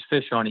catches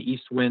fish on an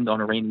east wind on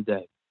a rainy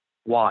day.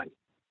 Why?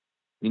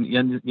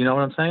 You know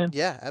what I'm saying?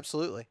 yeah,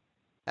 absolutely,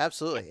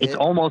 absolutely. It's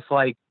almost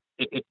like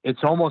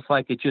it's almost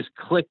like it just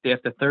clicked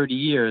after 30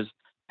 years,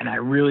 and I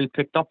really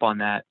picked up on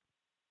that,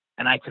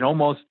 and I could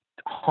almost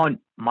hunt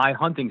my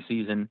hunting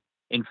season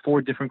in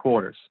 4 different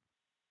quarters,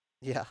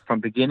 Yeah, from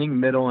beginning,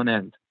 middle, and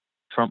end,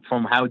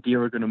 from how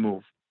deer are going to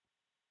move.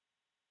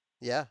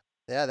 yeah,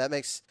 yeah. That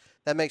makes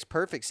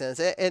perfect sense.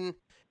 And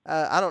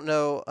I don't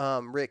know,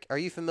 Rick, are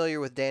you familiar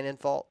with Dan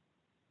Infalt?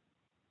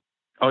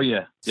 Oh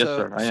yeah, yes So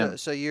sir, I am.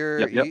 so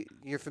Yep.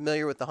 you're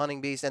familiar with the hunting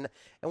beast, and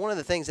one of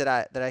the things that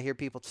I hear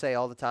people say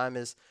all the time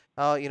is,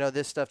 oh, you know,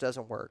 this stuff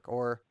doesn't work,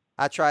 or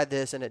I tried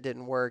this and it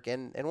didn't work.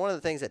 And one of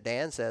the things that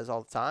Dan says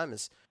all the time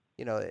is,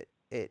 you know,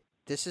 it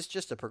this is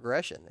just a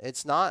progression.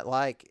 It's not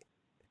like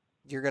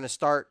you're going to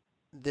start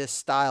this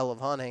style of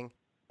hunting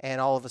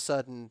and all of a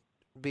sudden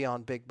be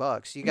on big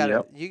bucks.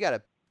 Yep. You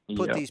gotta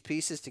put Yep. these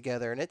pieces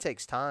together, and it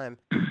takes time,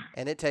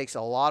 and it takes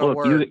a lot of Look,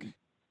 work.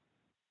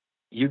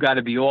 you got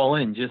to be all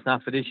in, just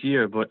not for this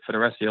year, but for the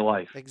rest of your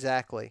life.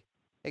 Exactly.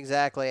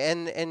 Exactly.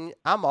 And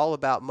I'm all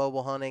about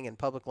mobile hunting and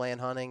public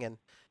land hunting and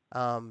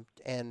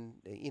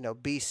you know,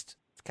 beast,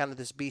 kind of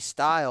this beast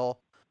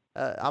style.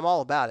 I'm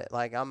all about it.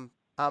 Like I'm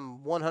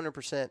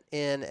 100%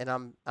 in, and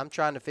I'm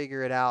trying to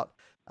figure it out.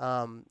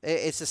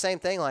 It's the same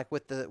thing like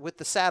with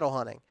the saddle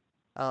hunting.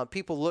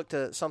 People look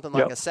to something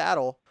like Yep. a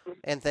saddle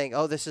and think,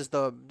 "Oh, this is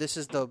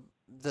the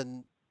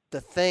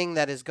thing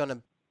that is going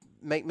to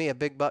make me a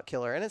big buck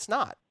killer." And it's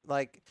not.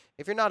 Like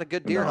if you're not a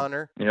good deer No.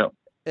 hunter, Yep.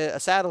 a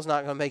saddle's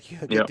not going to make you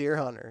a good Yep. deer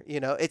hunter.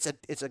 You know, it's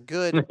a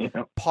good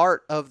Yep.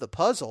 part of the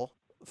puzzle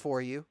for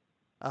you.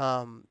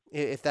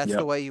 If that's the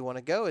Yep. way you want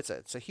to go, it's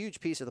a huge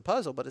piece of the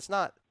puzzle, but it's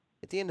not.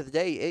 At the end of the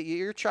day,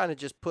 you're trying to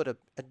just put a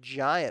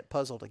giant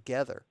puzzle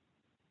together,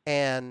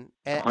 and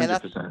I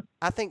 100%.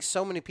 I think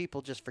so many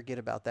people just forget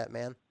about that,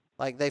 man.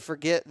 Like they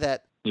forget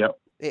that Yep.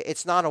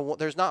 it's not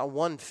there's not a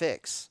one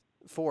fix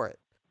for it.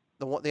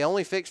 The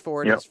only fix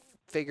for it Yep. is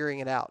figuring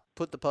it out,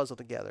 put the puzzle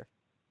together.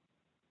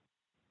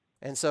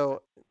 And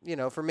so, you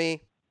know, for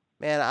me,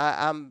 man,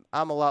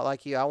 I'm a lot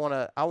like you. I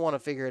wanna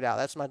figure it out.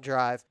 That's my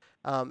drive.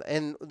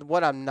 And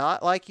what I'm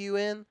not like you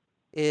in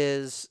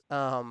is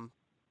I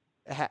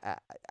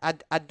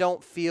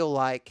don't feel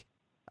like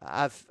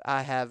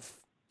I have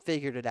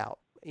figured it out.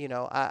 You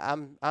know,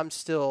 I'm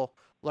still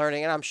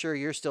learning, and I'm sure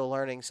you're still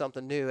learning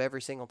something new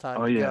every single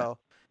time Oh you yeah. go.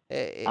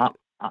 It,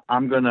 I,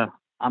 I'm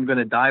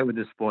gonna die with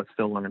this sport,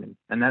 still learning,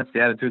 and that's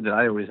the attitude that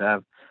I always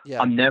have. yeah,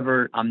 I'm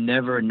never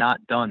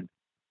not done.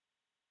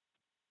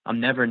 I'm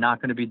never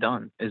not going to be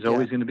done. There's yeah,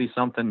 always going to be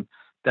something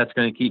that's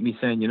going to keep me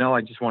saying, you know,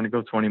 I just want to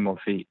go 20 more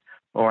feet,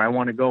 or I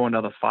want to go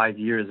another 5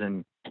 years,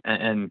 and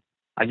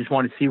I just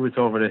want to see what's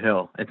over the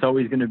hill. It's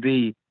always going to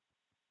be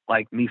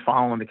like me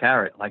following the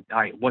carrot. Like, all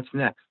right, what's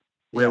next?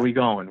 Where yeah, are we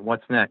going?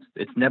 What's next?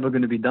 It's never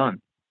going to be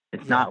done.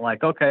 It's yeah, not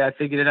like, okay, I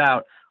figured it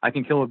out. I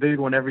can kill a big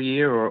one every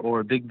year, or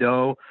a big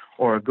doe,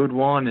 or a good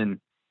one. And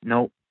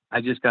no,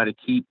 I just got to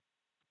keep.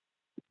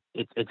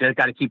 It's just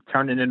got to keep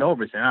turning it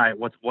over, saying, all right,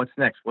 what's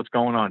next? What's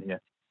going on here?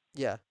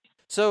 yeah.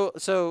 So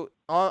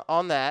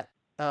on that,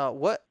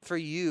 what for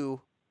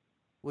you?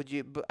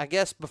 I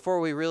guess before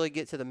we really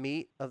get to the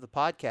meat of the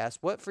podcast,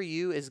 what for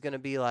you is going to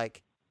be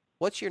like,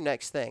 what's your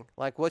next thing?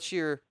 Like,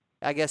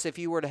 I guess if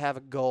you were to have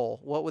a goal,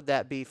 what would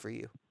that be for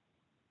you?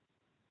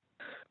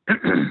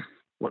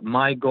 What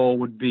my goal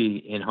would be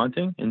in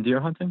hunting, in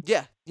deer hunting?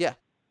 Yeah.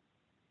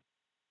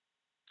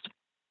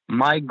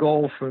 My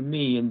goal for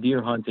me in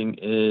deer hunting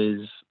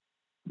is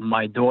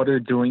my daughter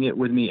doing it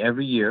with me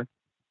every year.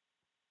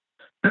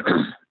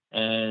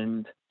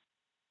 And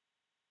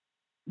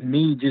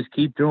me just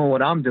keep doing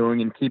what I'm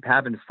doing and keep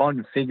having fun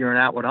and figuring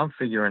out what I'm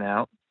figuring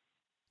out.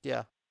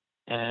 Yeah.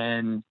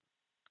 And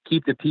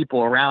keep the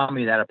people around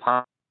me that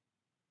are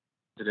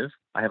positive.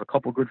 I have a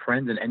couple good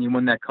friends, and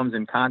anyone that comes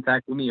in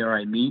contact with me or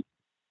I meet,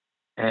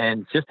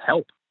 and just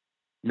help.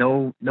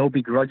 No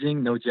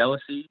begrudging, no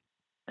jealousy,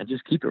 and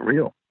just keep it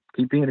real.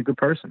 Keep being a good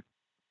person.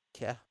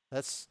 Yeah,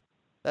 that's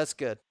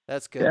good.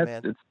 That's good,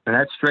 man.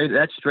 That's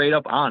straight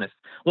up honest.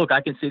 Look,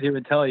 I can sit here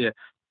and tell you,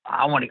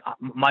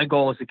 my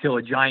goal is to kill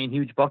a giant,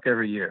 huge buck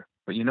every year.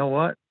 But you know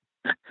what?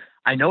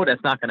 I know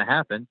that's not going to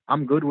happen.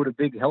 I'm good with a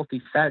big,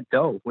 healthy, fat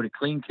doe with a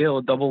clean kill,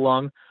 a double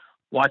lung,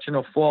 watching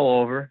her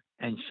fall over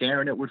and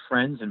sharing it with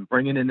friends and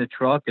bringing in the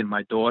truck and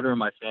my daughter and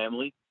my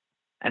family,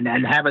 and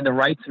then having the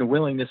rights and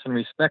willingness and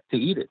respect to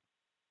eat it.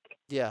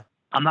 Yeah.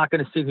 I'm not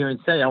going to sit here and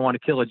say I want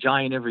to kill a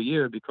giant every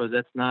year, because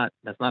that's not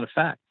a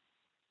fact.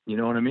 You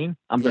know what I mean?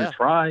 I'm going to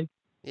try.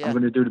 Yeah. I'm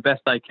going to do the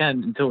best I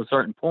can until a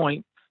certain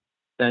point.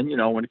 Then,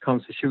 when it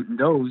comes to shooting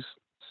does,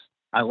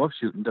 I love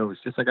shooting does,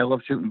 just like I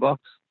love shooting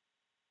bucks.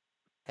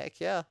 Heck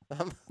yeah.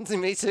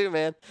 Me too,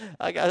 man.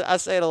 I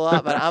say it a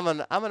lot, but I'm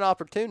an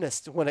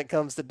opportunist when it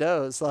comes to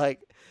does.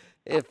 Like,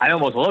 I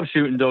almost love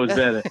shooting does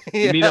better.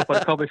 Yeah. You meet up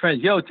with a couple of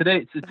friends. Yo,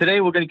 today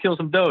we're going to kill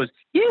some does.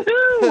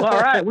 Yoo-hoo!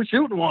 All right, we're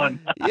shooting one.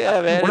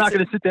 Yeah, man. We're not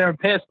going to sit there and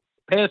pass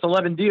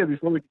 11 deer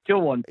before we can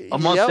kill one a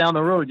month down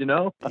the road,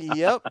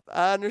 Yep,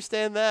 I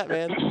understand that,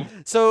 man.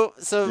 So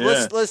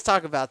yeah. let's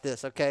talk about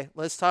this, okay?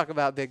 Let's talk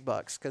about big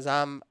bucks, because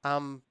I'm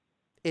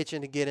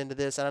itching to get into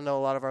this, and I know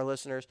a lot of our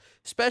listeners,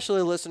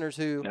 especially listeners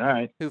who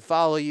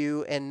follow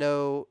you and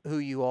know who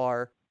you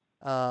are,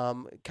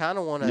 kind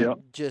of want to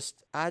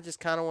I just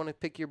kind of want to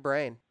pick your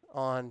brain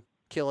on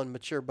killing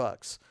mature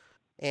bucks.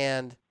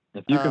 And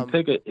if you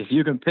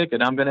can pick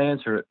it, I'm going to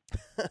answer it.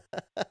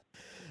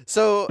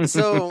 So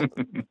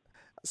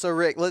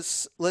Rick,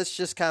 let's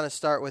just kind of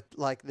start with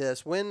like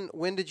this.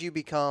 When did you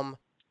become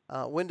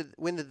when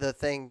did the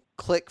thing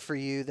click for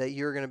you that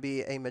you're going to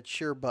be a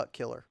mature buck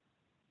killer?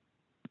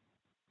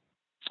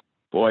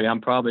 Boy, I'm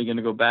probably going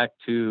to go back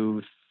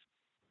to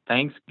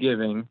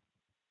Thanksgiving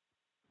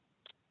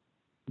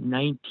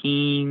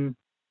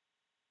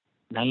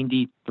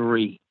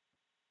 1993.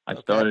 I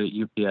started at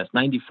UPS.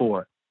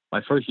 94.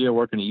 My first year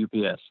working at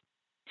UPS.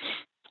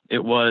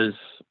 It was.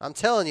 I'm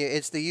telling you,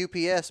 it's the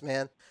UPS,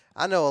 man.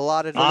 I know a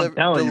lot of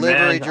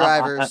delivery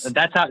drivers.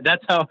 That's how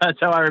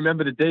I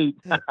remember the date.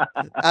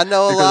 I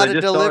know a lot of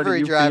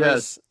delivery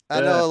drivers. I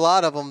know a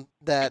lot of them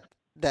that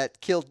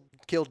kill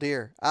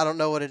deer. I don't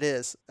know what it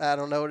is. I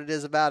don't know what it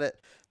is about it,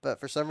 but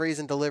for some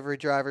reason, delivery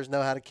drivers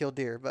know how to kill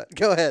deer. But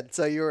go ahead.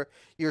 So you're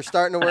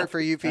starting to work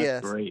for UPS.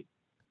 That's great.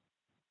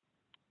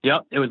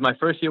 Yep, it was my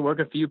first year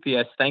working for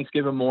UPS.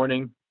 Thanksgiving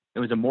morning. It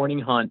was a morning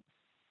hunt,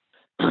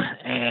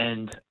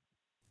 and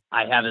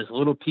I have this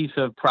little piece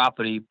of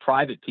property,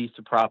 private piece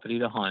of property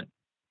to hunt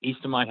east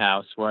of my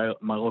house, my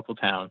local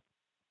town.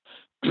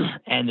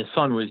 And the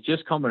sun was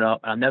just coming up.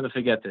 I'll never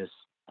forget this.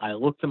 I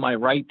looked to my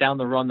right down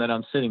the run that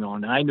I'm sitting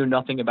on, and I knew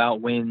nothing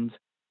about wind.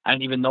 I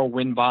didn't even know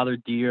wind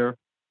bothered deer.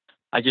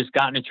 I just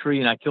got in a tree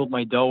and I killed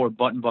my doe or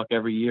button buck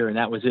every year, and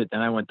that was it.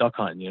 Then I went duck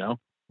hunting,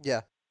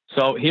 Yeah.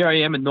 So here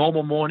I am, a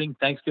normal morning,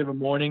 Thanksgiving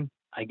morning.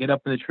 I get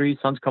up in the tree,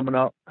 sun's coming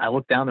up. I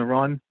look down the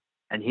run,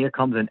 and here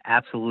comes an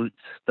absolute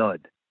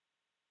stud.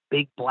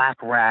 Big black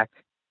rack,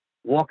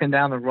 walking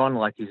down the run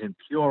like he's in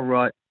pure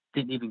rut,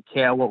 didn't even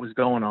care what was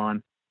going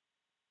on.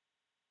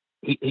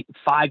 He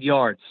 5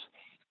 yards.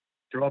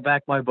 Draw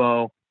back my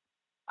bow.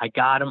 I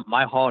got him.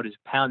 My heart is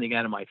pounding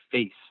out of my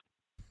face.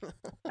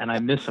 And I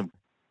miss him.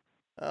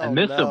 I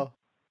miss him.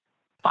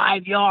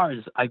 5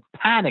 yards. I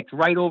panicked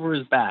right over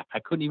his back. I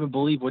couldn't even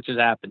believe what just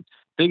happened.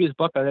 Biggest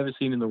buck I've ever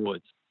seen in the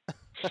woods.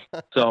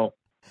 So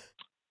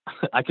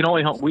I can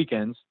only hunt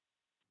weekends.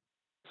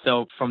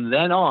 So from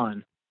then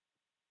on,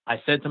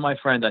 I said to my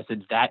friend, I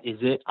said, that is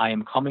it. I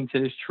am coming to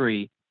this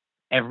tree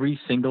every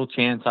single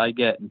chance I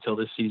get until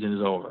this season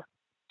is over.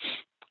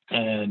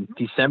 And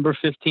December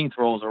 15th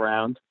rolls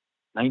around,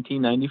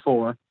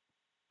 1994,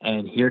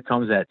 and here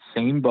comes that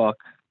same buck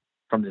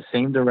from the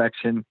same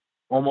direction,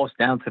 almost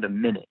down to the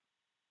minute.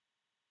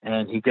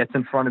 And he gets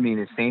in front of me in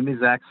the same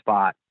exact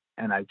spot,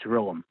 and I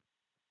drill him.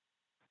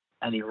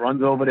 And he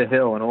runs over the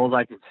hill, and all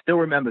I can still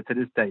remember to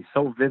this day,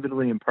 so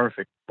vividly and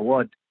perfect,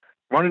 blood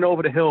running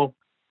over the hill,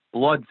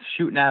 blood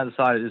shooting out of the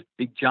side of this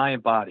big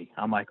giant body.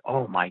 I'm like,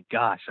 oh my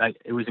gosh,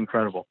 it was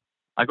incredible.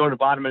 I go to the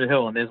bottom of the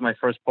hill, and there's my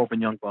first Pope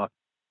and Young buck.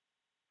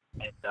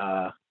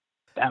 And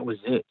that was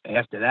it.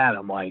 After that,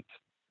 I'm like,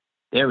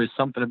 there is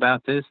something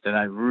about this that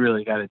I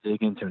really got to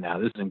dig into now.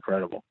 This is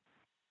incredible.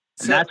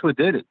 And that's what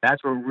did it.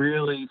 That's what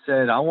really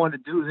said, I want to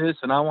do this,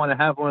 and I want to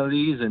have one of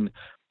these, and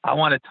I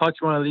want to touch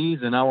one of these,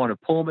 and I want to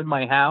pull them in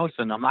my house,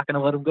 and I'm not going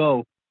to let them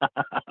go.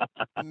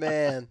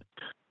 Man,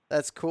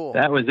 that's cool.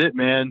 That was it,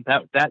 man.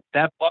 That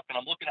buck, and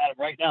I'm looking at him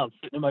right now. I'm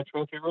sitting in my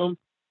trophy room.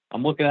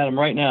 I'm looking at him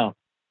right now.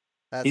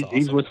 That's awesome.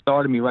 He's what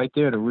started me right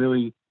there to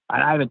really.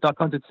 I haven't duck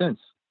hunted since.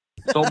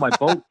 Sold my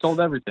boat, sold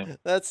everything.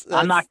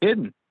 I'm not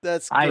kidding.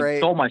 That's great. I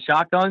sold my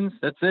shotguns.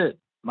 That's it.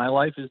 My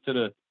life is to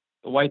the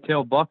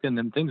white-tailed buck and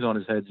them things on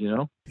his head, you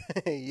know?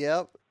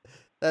 Yep.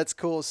 That's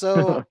cool.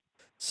 So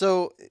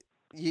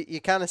you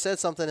kind of said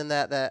something in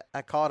that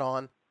I caught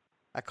on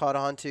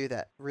to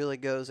that really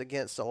goes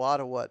against a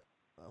lot of what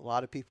a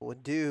lot of people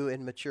would do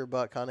in mature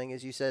buck hunting.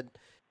 As you said,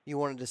 you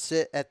wanted to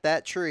sit at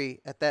that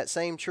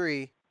same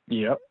tree.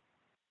 Yep.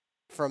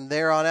 From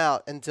there on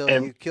out until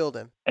you killed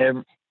him.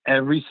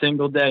 Every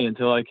single day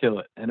until I kill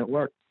it. And it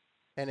worked.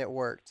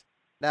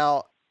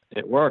 Now.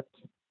 It worked.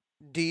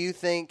 Do you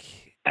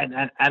think...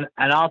 And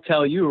I'll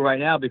tell you right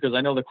now, because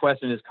I know the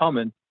question is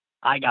coming,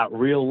 I got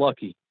real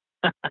lucky.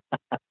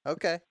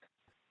 Okay.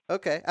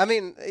 I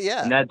mean,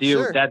 yeah. And that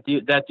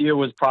deer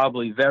was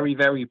probably very,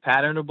 very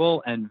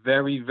patternable and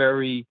very,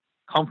 very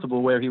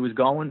comfortable where he was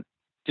going.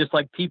 Just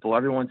like people,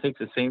 everyone takes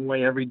the same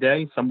way every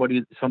day. Some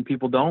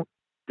people don't.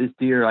 This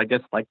deer, I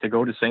guess, like to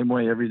go the same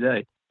way every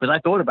day. But I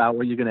thought about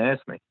what you're going to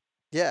ask me.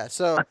 Yeah.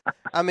 So,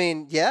 I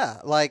mean, yeah,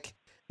 like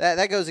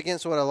that goes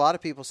against what a lot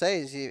of people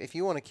say is if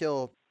you want to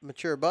kill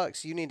mature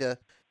bucks, you need to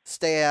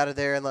stay out of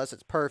there unless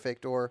it's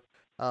perfect, or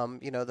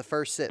the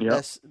first sit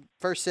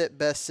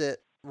best sit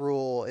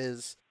rule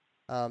is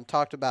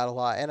talked about a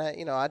lot, and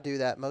I do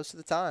that most of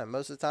the time.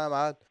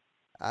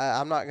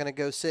 I'm not going to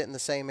go sit in the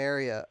same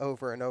area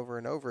over and over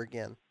and over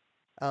again.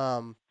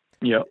 But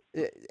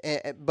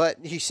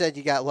you said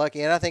you got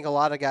lucky, and I think a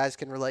lot of guys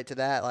can relate to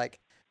that. Like,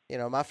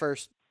 my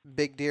first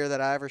big deer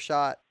that I ever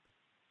shot,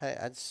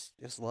 it's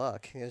just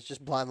luck. It's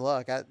just blind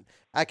luck.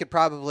 I could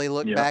probably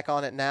look back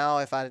on it now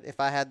if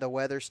I had the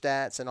weather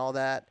stats and all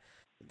that,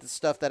 the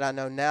stuff that I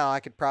know now. I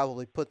could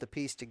probably put the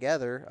piece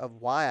together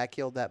of why I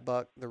killed that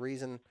buck, the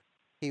reason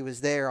he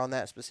was there on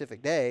that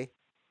specific day.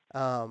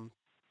 I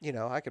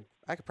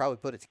could probably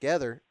put it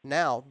together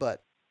now.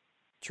 But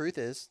truth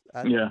is,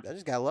 I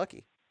just got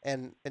lucky,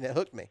 and it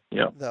hooked me.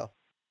 Though.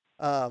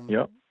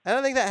 And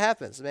I think that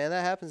happens, man.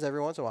 That happens every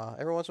once in a while.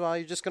 Every once in a while,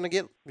 you're just gonna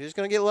get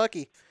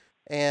lucky.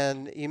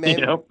 And you may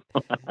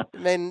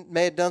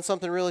have done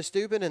something really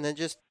stupid, and it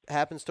just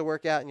happens to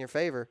work out in your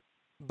favor.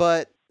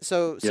 But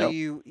so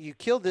you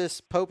killed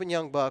this Pope and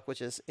Young buck,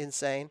 which is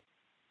insane.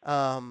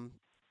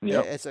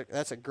 That's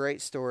a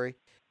great story.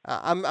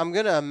 I'm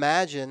gonna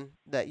imagine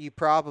that you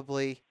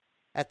probably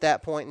at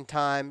that point in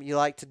time you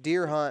liked to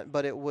deer hunt,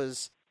 but it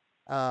was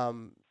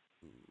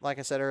like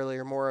I said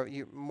earlier,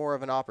 more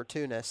of an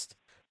opportunist.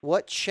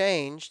 What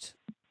changed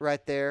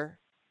right there?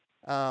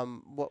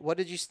 What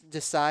did you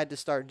decide to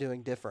start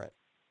doing different?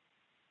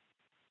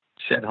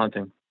 Shed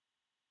hunting.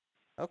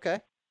 Okay.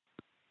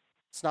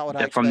 It's not what I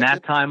expected. From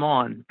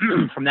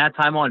that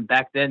time on,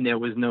 back then there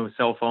was no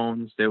cell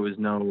phones. There was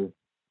no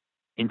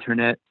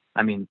internet.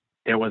 I mean,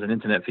 there wasn't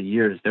internet for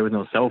years. There was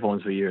no cell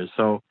phones for years.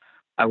 So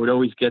I would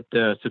always get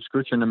the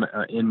subscription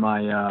in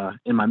my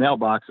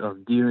mailbox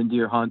of Deer and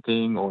Deer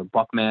Hunting or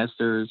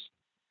Buckmasters.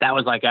 That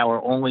was like our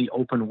only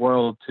open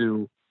world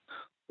to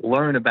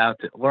learn about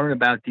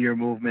deer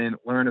movement,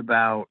 learn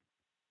about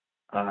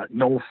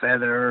Noel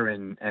Feather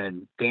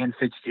and Dan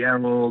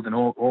Fitzgerald and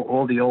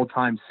all the old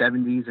time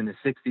 70s and the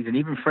 60s, and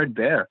even Fred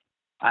Bear.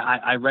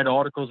 I read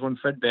articles when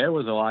Fred Bear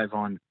was alive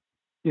on,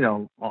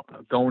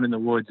 going in the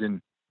woods,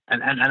 and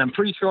I'm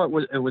pretty sure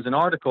it was an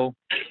article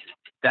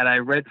that I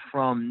read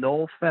from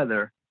Noel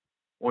Feather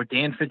or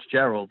Dan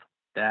Fitzgerald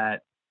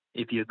that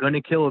if you're going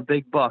to kill a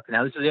big buck,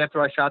 now this is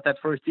after I shot that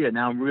first deer,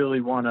 now I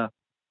really want to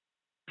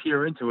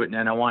peer into it,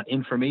 and I want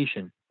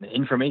information. The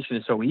information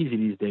is so easy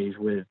these days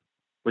with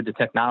the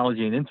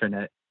technology and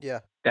internet.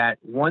 Yeah. That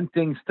one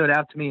thing stood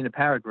out to me in the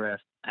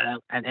paragraph,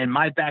 and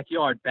my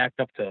backyard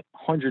backed up to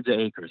hundreds of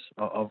acres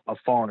of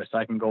forest.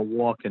 I can go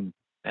walk and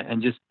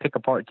just pick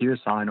apart deer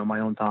sign on my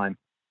own time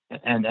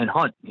and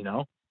hunt,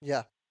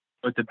 Yeah.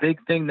 But the big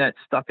thing that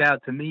stuck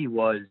out to me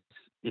was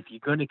if you're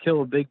going to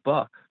kill a big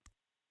buck,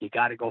 you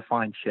got to go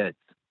find sheds.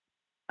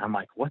 I'm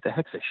like, what the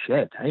heck's a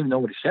shed? I didn't even know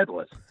what a shed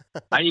was.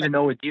 I didn't even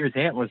know a deer's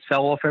antlers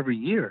fell off every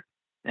year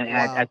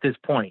at this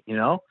point,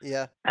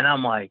 Yeah. And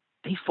I'm like,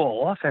 they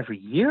fall off every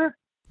year?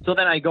 So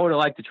then I go to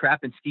like the trap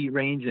and skeet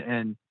range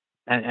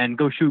and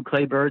go shoot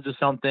clay birds or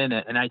something,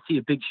 and I'd see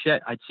a big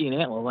shed. I'd see an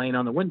antler laying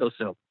on the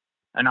windowsill.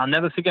 And I'll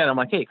never forget. I'm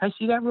like, hey, can I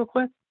see that real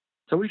quick?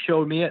 So he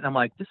showed me it, and I'm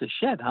like, this is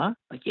a shed, huh?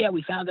 Like, yeah,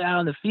 we found it out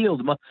on the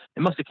field.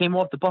 It must have came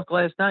off the buck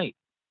last night.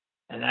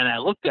 And then I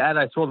looked at it,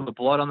 I saw the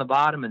blood on the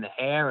bottom and the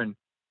hair, and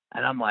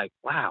I'm like,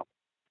 wow,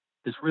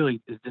 this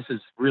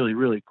is really,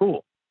 really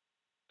cool.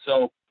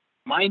 So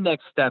my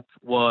next step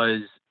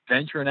was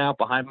venturing out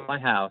behind my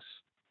house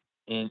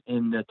in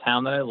the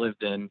town that I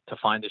lived in to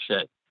find a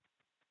shed.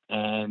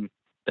 And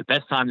the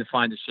best time to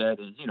find a shed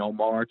is,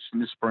 March in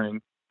the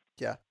spring.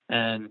 Yeah.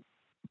 And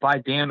by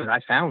damn it,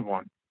 I found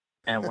one.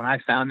 And when I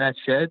found that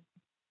shed,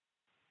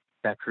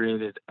 that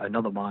created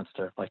another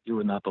monster like you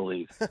would not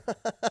believe.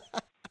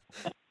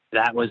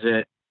 That was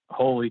it.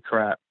 Holy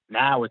crap.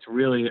 Now it's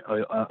really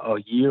a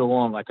year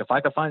long. Like, if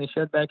I could find a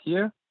shed back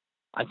here,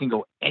 I can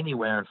go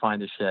anywhere and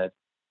find a shed.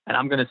 And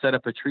I'm going to set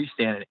up a tree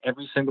stand in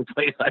every single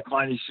place I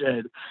find a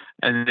shed.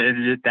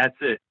 And that's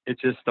it. It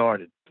just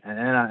started.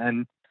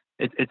 And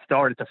it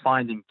started to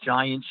finding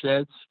giant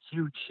sheds,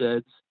 huge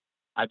sheds.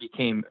 I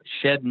became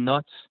shed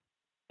nuts.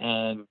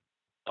 And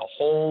the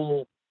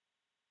whole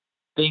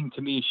thing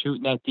to me,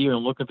 shooting that deer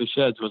and looking for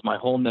sheds, was my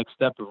whole next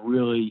step of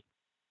really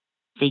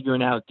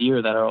figuring out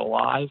deer that are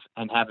alive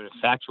and having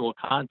factual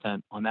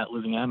content on that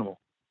living animal.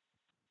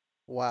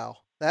 Wow.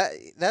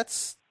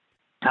 That's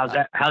how's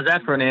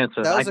that for an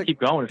answer? I can keep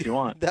going if you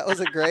want. That was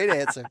a great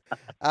answer.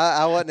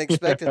 I wasn't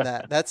expecting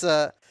that.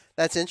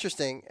 That's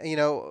interesting. You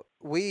know,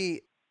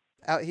 we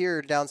out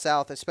here down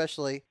south,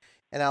 especially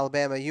in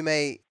Alabama, you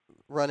may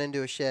run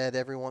into a shed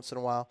every once in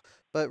a while,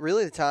 but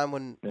really the time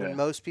when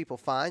most people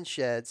find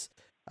sheds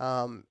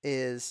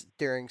is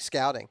during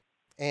scouting.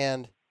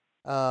 And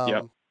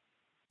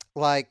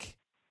like,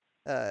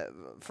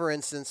 for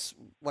instance,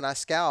 when I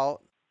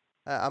scout,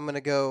 I'm going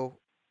to go,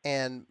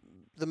 and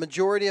the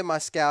majority of my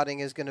scouting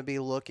is going to be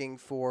looking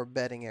for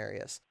bedding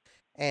areas.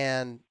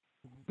 And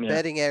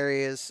bedding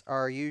areas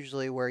are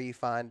usually where you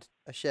find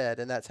a shed,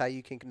 and that's how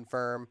you can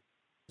confirm.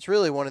 It's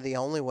really one of the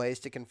only ways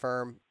to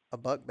confirm a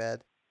buck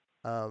bed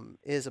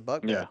is a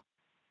buck bed.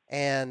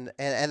 And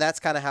that's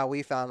kind of how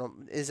we found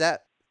them. Is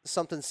that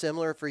something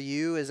similar for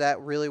you? Is that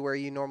really where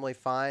you normally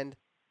find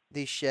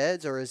these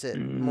sheds, or is it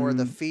more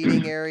the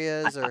feeding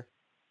areas? Or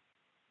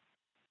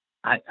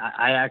I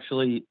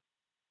actually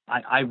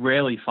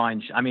rarely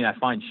find. I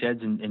find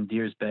sheds in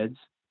deer's beds.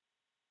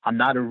 I'm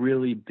not a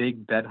really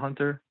big bed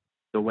hunter,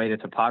 the way the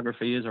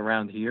topography is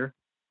around here.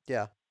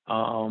 Yeah.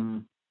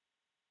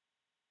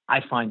 I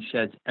find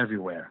sheds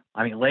everywhere.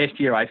 I mean, last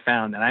year I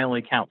found, and I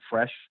only count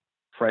fresh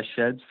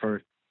sheds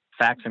for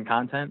facts and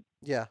content.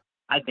 Yeah.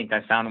 I think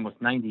I found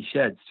almost 90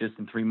 sheds just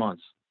in 3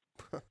 months.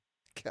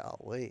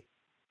 Golly.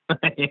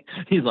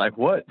 He's like,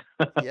 what?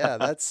 Yeah,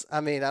 I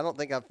don't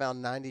think I've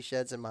found 90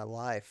 sheds in my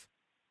life.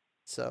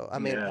 So, I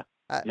mean,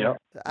 I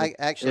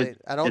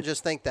don't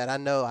just think that. I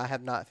know I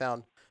have not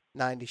found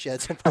 90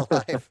 sheds in my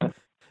life.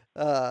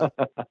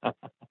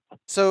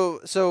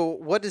 So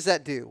what does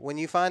that do when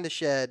you find a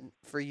shed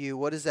for you?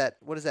 What does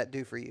that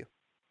do for you?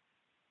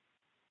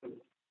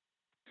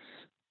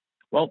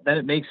 Well, then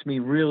it makes me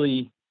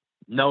really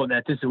know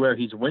that this is where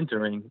he's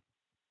wintering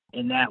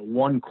in that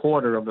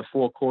 1/4 of the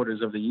 4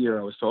 quarters of the year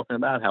I was talking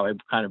about, how I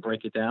kind of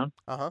break it down.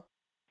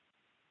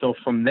 So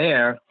from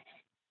there,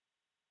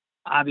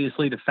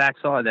 obviously the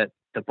facts are that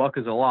the buck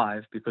is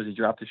alive because he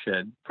dropped the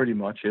shed, pretty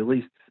much, at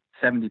least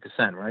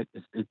 70%, right?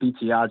 It beats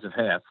the odds of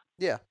half.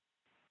 Yeah.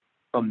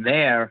 From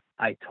there,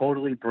 I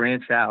totally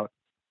branch out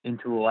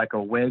into like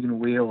a wagon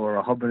wheel or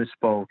a hub and a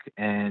spoke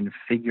and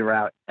figure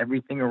out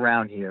everything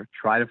around here,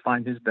 try to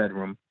find his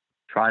bedroom,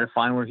 try to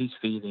find where he's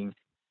feeding,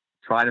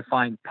 try to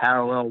find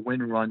parallel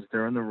wind runs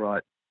during the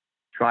rut,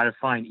 try to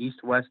find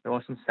east, west,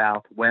 north, and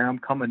south, where I'm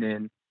coming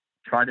in,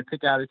 try to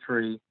pick out a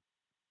tree,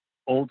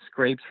 old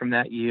scrapes from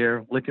that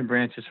year, licking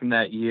branches from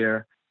that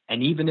year.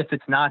 And even if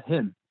it's not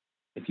him,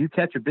 if you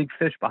catch a big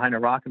fish behind a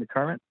rock in the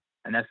current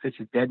and that fish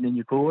is dead and in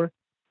your cooler,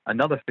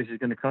 another fish is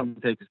going to come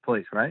and take his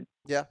place, right?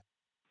 Yeah.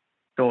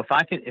 So if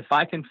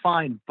I can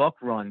find buck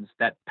runs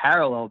that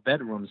parallel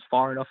bedrooms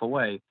far enough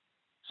away,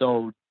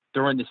 so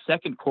during the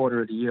second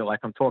quarter of the year, like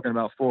I'm talking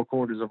about 4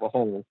 quarters of a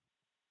hole,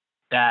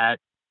 that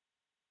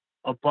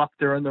a buck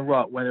during the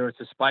rut, whether it's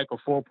a spike or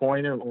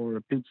 4-pointer or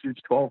a big, huge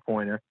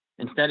 12-pointer,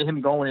 instead of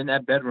him going in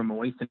that bedroom and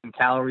wasting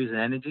calories and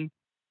energy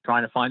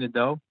trying to find a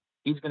doe,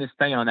 he's going to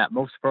stay on that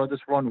most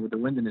furthest run with the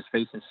wind in his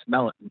face and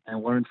smell it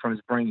and learn from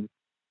his brain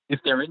if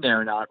they're in there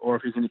or not, or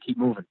if he's going to keep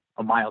moving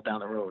a mile down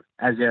the road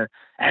as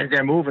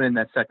they're moving in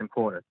that second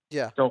quarter.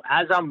 Yeah. So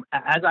as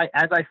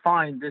I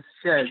find this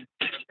shed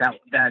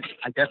that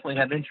I definitely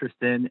have interest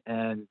in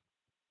and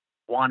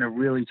want to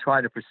really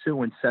try to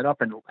pursue and set up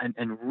and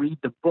read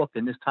the book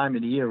in this time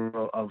of the year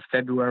of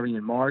February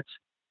and March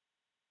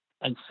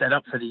and set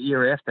up for the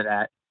year after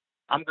that,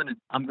 I'm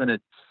gonna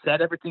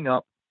set everything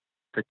up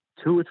for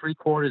 2 or 3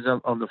 quarters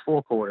of the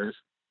 4 quarters,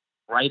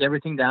 write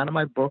everything down in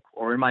my book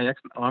or on my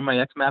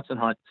X Maps and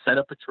Hunt, set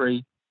up a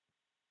tree,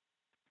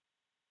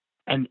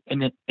 and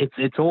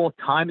it's all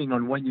timing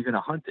on when you're going to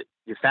hunt it.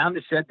 You found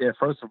the shed there,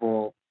 first of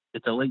all,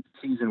 it's a late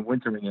season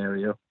wintering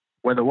area,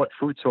 whether what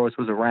food source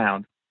was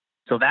around,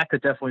 so that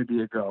could definitely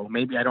be a go.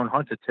 Maybe I don't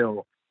hunt it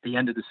till the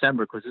end of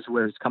December because this is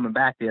where he's coming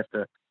back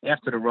after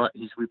the rut.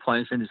 He's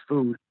replenishing his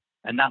food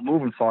and not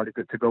moving far to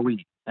go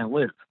eat and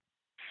live.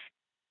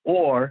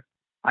 Or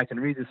I can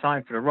read the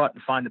sign for the rut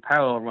and find the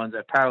parallel runs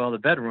that parallel the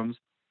bedrooms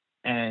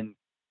and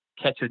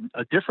catch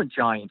a different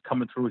giant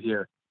coming through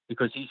here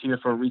because he's here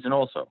for a reason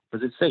also,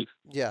 because it's safe.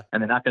 Yeah.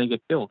 And they're not going to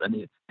get killed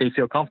and they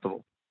feel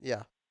comfortable.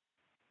 Yeah.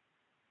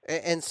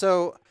 And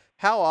so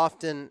how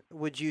often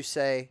would you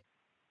say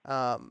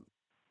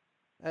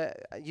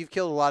you've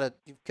killed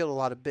a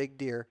lot of big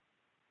deer.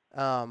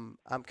 I'm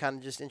kind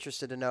of just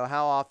interested to know,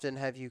 how often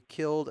have you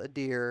killed a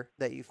deer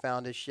that you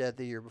found his shed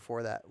the year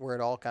before that, where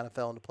it all kind of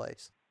fell into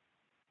place?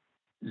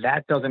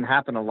 That doesn't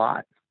happen a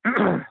lot,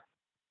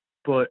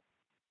 but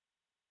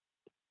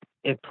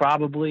I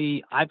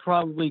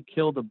probably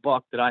killed a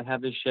buck that I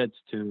have his sheds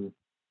to.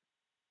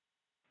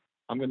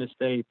 I'm going to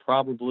say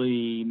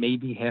probably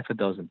maybe half a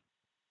dozen.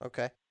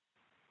 Okay.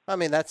 I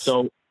mean, that's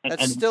So,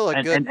 still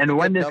a good and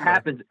when this number.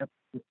 happens,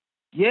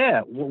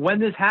 yeah, when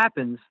this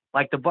happens,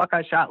 like the buck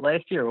I shot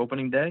last year,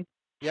 opening day.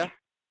 Yeah.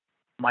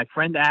 My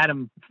friend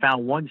Adam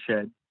found one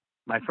shed.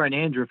 My friend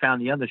Andrew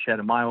found the other shed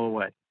a mile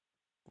away.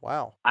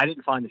 Wow. I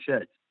didn't find the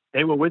sheds.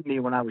 They were with me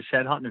when I was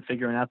shed hunting and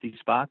figuring out these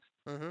spots,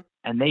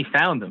 and they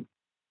found them.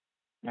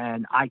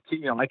 And I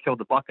killed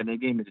the buck, and they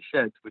gave me the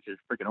sheds, which is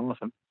freaking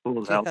awesome.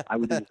 Cool as hell. I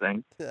would do the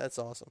same. That's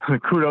awesome.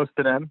 Kudos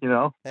to them,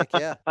 Heck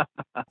yeah.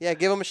 Yeah,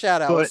 give them a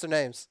shout out. But, what's their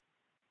names?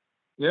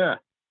 Yeah.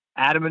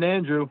 Adam and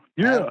Andrew.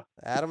 Yeah.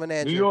 Adam and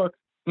Andrew. New York.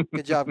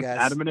 Good job, guys.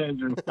 Adam and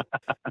Andrew.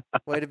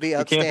 Way to be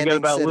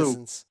upstanding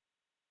citizens.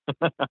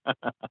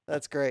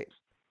 That's great.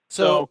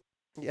 So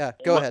yeah,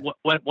 go ahead.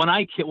 When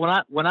I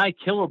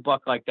kill a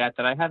buck like that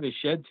I have his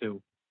shed to,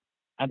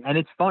 and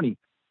it's funny.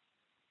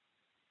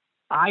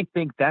 I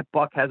think that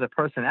buck has a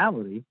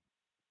personality.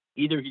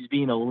 Either he's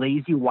being a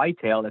lazy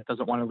whitetail that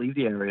doesn't want to leave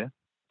the area,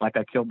 like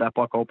I killed that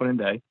buck opening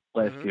day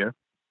last year,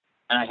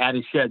 and I had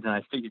his sheds, and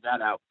I figured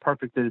that out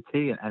perfect to the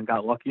T and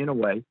got lucky in a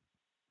way.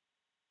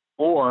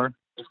 Or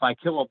if I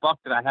kill a buck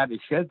that I have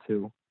his shed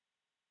to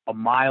a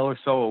mile or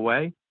so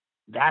away,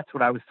 that's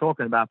what I was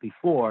talking about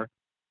before,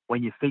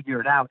 when you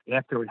figure it out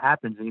after it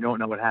happens and you don't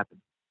know what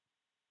happened.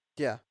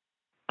 Yeah.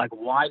 Like,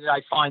 why did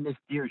I find this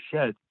deer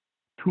shed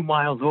 2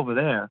 miles over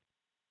there?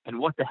 And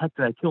what the heck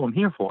did I kill him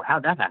here for?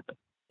 How'd that happen?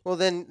 Well,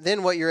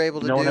 then what you're able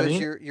to do is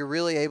you're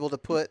really able to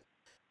put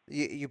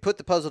you put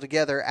the puzzle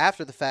together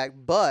after the fact,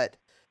 but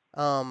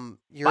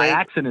you're by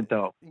accident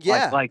though.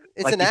 Yeah,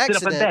 it's an accident.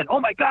 Sit up in bed.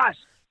 Oh my gosh,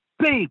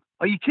 babe,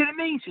 are you kidding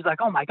me? She's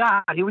like, oh my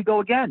God, here we go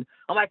again.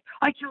 I'm like,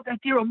 I killed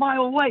that deer a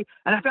mile away,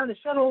 and I found the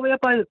shed all the way up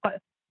by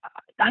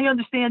I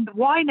understand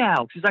why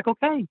now. She's like,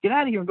 okay, get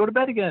out of here and go to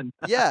bed again.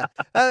 Yeah,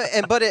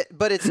 but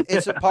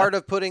it's a part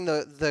of putting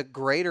the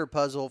greater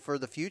puzzle for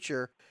the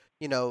future.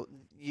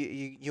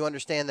 You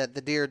understand that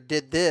the deer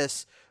did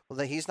this. Well,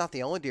 that he's not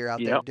the only deer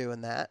out there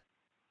doing that.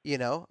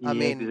 I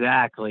mean,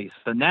 exactly.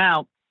 So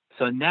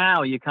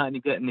now you kind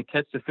of getting to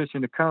catch the fish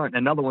in the current.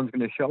 And another one's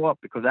going to show up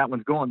because that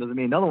one's gone. Doesn't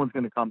mean another one's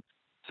going to come.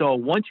 So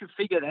once you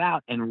figure it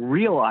out and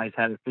realize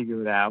how to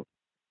figure it out,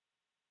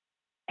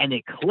 and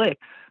it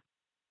clicks,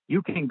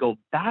 you can go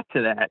back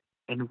to that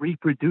and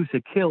reproduce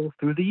a kill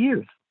through the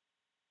years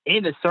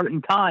in a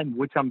certain time,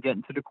 which I'm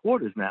getting to the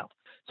quarters now.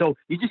 So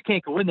you just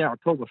can't go in there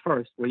October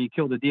 1st, where you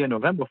killed a deer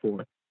November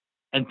 4th,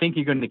 and think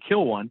you're going to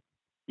kill one.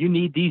 You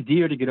need these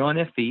deer to get on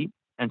their feet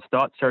and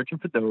start searching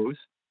for those,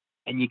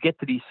 and you get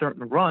to these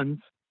certain runs,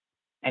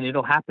 and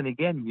it'll happen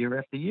again year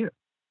after year.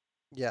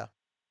 Yeah.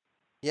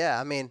 Yeah,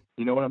 I mean,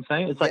 you know what I'm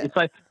saying?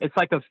 It's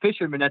like a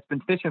fisherman that's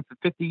been fishing for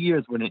 50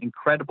 years with an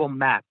incredible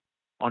map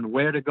on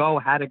where to go,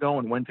 how to go,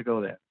 and when to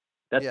go there.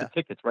 That's the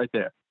tickets right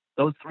there.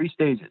 Those 3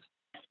 stages.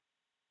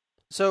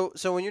 So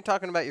when you're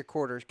talking about your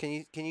quarters,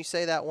 can you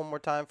say that one more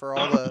time for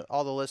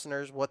all the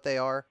listeners, what they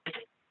are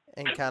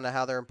and kind of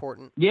how they're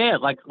important? Yeah,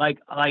 like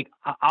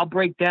I'll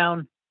break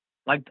down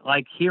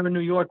like here in New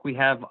York we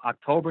have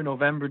October,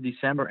 November,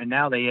 December, and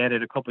now they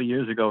added a couple of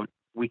years ago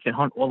we can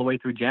hunt all the way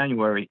through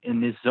January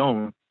in this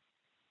zone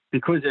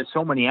because there's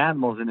so many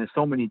animals and there's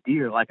so many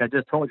deer. Like I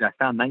just told you, I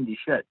found 90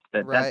 sheds.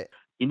 Right.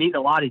 You need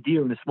a lot of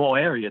deer in a small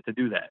area to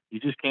do that.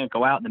 You just can't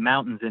go out in the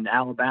mountains in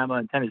Alabama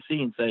and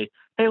Tennessee and say,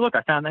 hey, look,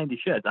 I found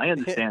 90 sheds. I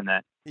understand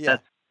that. Yeah.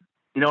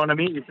 You know what I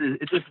mean?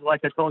 It's just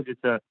like I told you,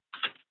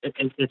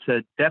 it's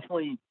a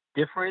definitely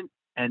different,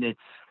 and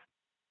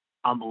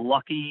I'm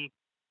lucky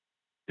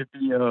to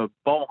be a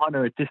bow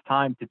hunter at this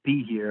time, to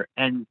be here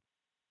and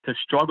to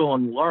struggle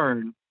and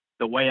learn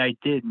the way I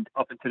did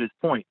up until this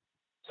point.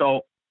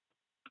 So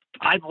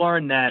I've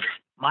learned that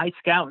my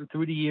scouting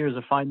through the years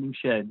of finding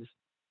sheds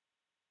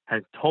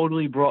has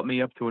totally brought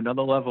me up to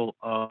another level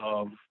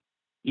of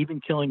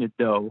even killing a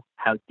doe,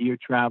 how deer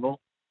travel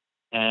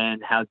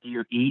and how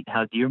deer eat,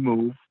 how deer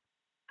move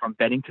from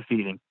bedding to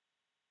feeding.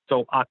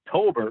 So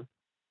October,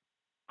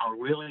 I'll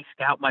really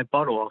scout my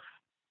butt off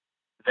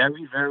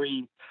very,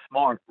 very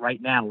smart right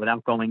now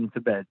without going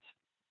into beds.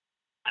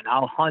 And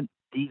I'll hunt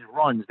these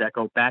runs that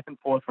go back and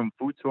forth from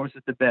food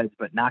sources to beds,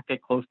 but not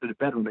get close to the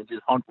bedroom and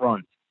just hunt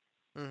runs.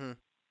 Mm-hmm.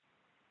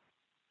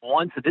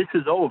 Once this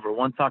is over,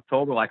 once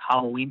October, like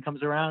Halloween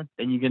comes around,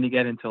 then you're going to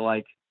get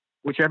into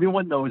which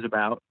everyone knows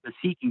about, the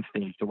seeking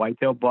stage. The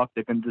whitetail buck,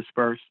 they're going to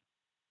disperse.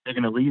 They're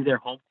going to leave their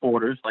home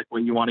quarters, like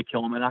where you want to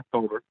kill them in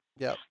October.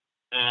 Yep.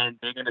 And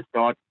they're going to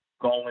start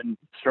going,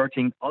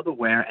 searching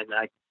otherwhere and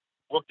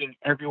looking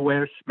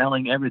everywhere,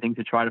 smelling everything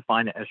to try to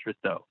find an estrus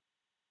doe.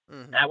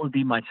 Mm-hmm. That would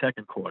be my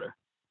second quarter.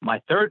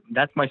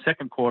 That's my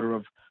second quarter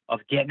of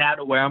getting out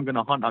of where I'm going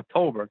to hunt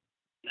October.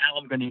 Now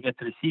I'm going to get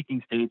to the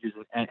seeking stages,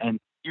 and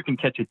you can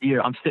catch a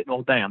deer. I'm sitting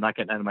all day. I'm not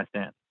getting out of my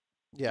stand.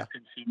 Yeah. You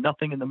can see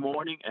nothing in the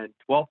morning, and at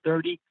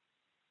 12:30,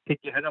 pick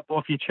your head up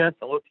off your chest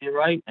and look to your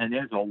right, and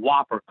there's a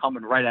whopper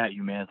coming right at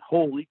you, man.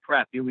 Holy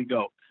crap, here we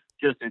go.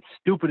 Just as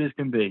stupid as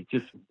can be.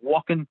 Just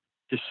walking,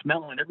 just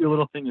smelling every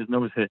little thing his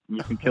nose hits, and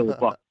you can kill the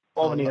buck.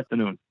 12 in the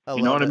afternoon.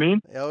 You know what I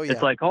mean? Oh, yeah.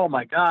 It's like, oh,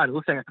 my God, it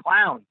looks like a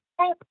clown.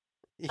 Oh,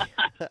 Yeah,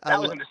 that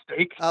was a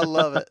mistake. I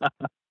love it.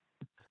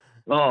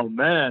 Oh,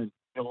 man,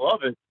 I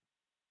love it.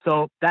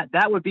 So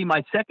that would be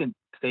my second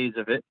phase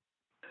of it.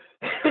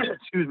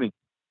 Excuse me.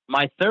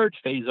 My third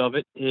phase of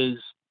it is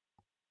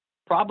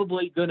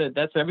probably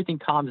that's everything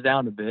calms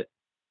down a bit.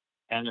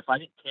 And if I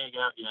didn't tag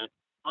out yet,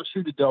 I'll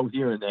shoot a doe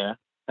here and there.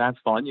 That's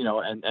fun, you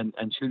know, and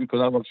shoot it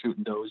because I love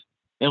shooting does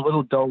in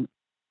little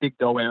big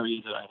doe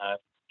areas that I have.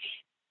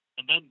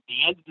 And then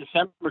the end of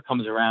December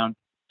comes around.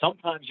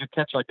 Sometimes you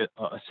catch like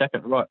a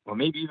second rut or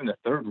maybe even a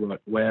third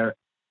rut where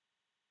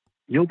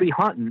you'll be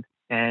hunting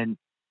and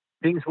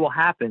things will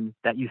happen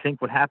that you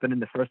think would happen in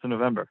the 1st of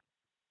November.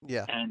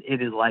 Yeah. And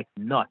it is like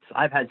nuts.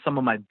 I've had some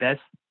of my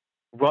best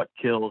rut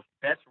kills,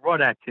 best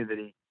rut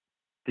activity,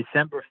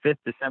 December 5th,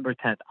 December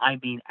 10th. I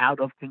mean, out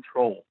of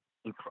control.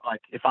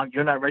 Like if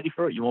you're not ready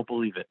for it, you won't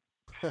believe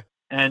it.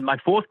 And my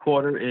fourth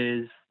quarter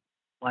is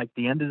like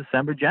the end of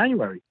December,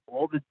 January.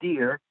 All the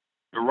deer,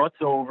 the rut's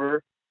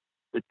over,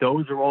 the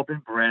does are all been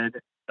bred,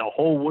 the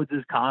whole woods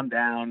is calmed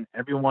down,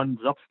 everyone's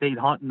upstate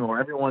hunting, or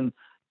everyone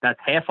that's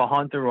half a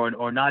hunter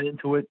or not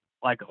into it,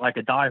 like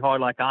a diehard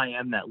like I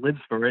am that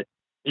lives for it,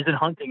 isn't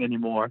hunting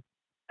anymore,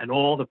 and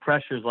all the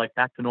pressure is like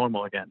back to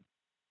normal again.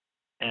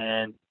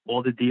 And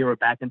all the deer are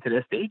back into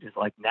their stages.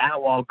 Like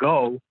now I'll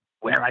go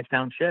where I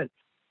found sheds.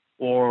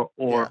 Or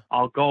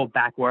I'll go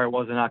back where I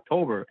was in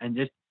October and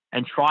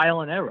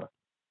trial and error.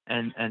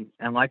 And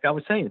like I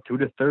was saying, 2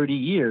 to 30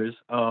 years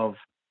of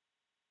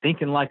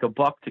thinking like a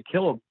buck to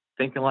kill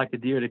thinking like a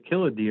deer to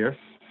kill a deer.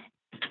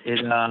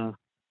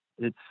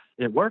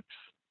 It works.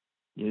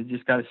 You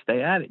just got to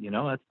stay at it. You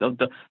know, those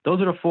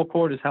are the 4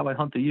 quarters how I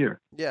hunt the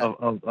year. Yeah.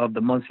 Of the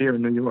months here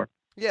in New York.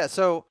 Yeah.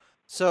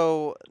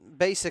 So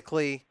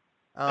basically,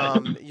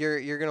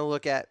 you're going to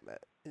look at.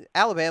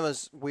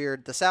 Alabama's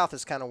weird. The South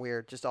is kind of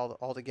weird, just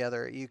all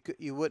together.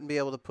 You wouldn't be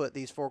able to put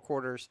these 4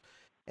 quarters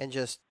and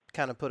just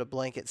kind of put a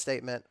blanket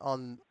statement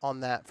on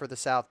that for the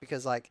South,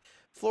 because like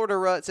Florida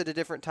ruts at a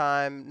different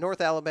time,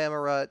 North Alabama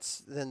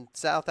ruts, then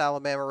South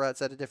Alabama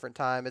ruts at a different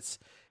time.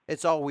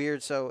 It's all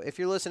weird. So if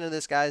you're listening to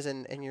this, guys,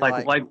 and you're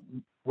like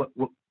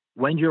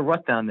when's your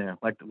rut down there?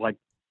 Like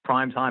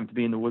prime time to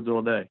be in the woods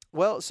all day.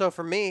 Well, so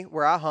for me,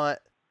 where I hunt,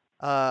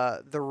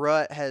 the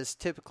rut has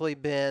typically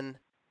been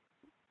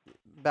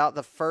about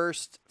the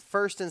first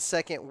and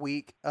second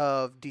week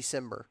of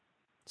December.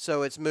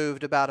 So it's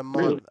moved about a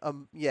month.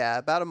 Really?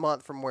 About a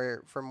month from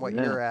what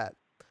you're at.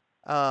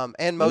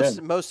 And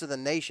most of the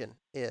nation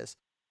is.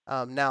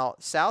 Now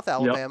South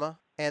Alabama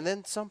and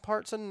then some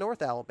parts of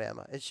North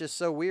Alabama. It's just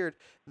so weird.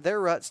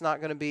 Their rut's not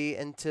going to be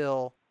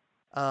until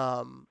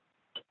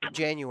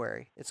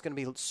January. It's going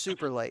to be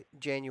super late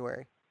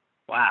January.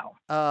 Wow.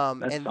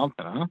 That's and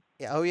something, huh?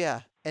 Yeah. Oh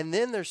yeah. And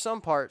then there's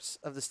some parts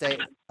of the state.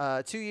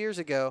 2 years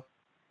ago,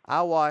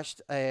 I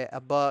watched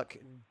a buck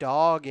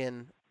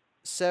dogging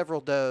several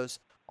does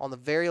on the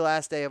very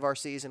last day of our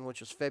season, which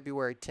was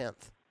February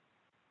 10th.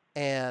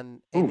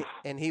 And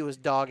he was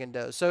dogging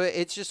does. So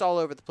it's just all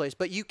over the place.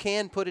 But you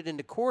can put it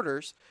into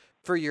quarters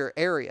for your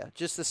area,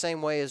 just the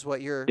same way as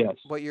what you're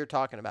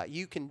talking about.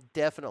 You can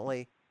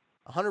definitely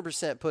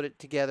 100% put it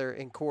together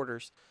in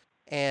quarters.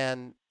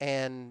 And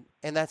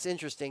that's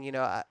interesting. You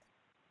know,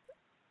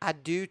 I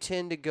do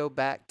tend to go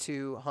back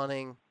to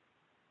hunting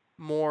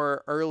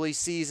more early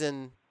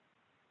season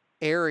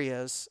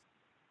areas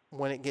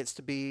when it gets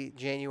to be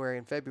January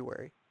and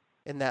February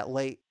in that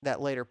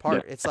later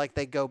part. Yeah. It's like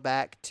they go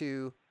back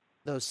to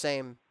those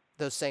same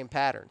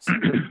patterns.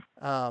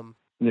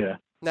 Yeah.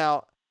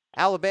 Now,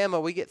 Alabama,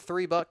 we get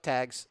 3 buck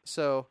tags.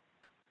 So,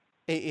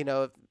 you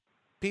know, if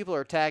people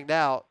are tagged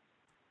out,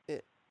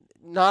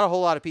 not a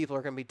whole lot of people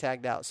are going to be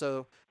tagged out.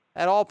 So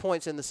at all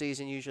points in the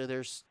season, usually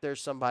there's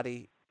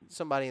somebody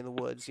in the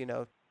woods, you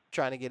know,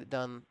 trying to get it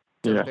done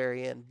to the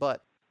very end.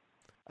 But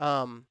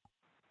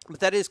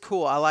that is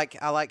cool. I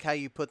like how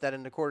you put that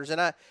into quarters,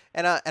 and I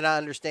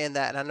understand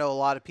that, and I know a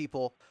lot of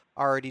people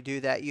already do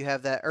that. You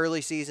have that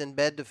early season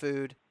bed to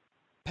food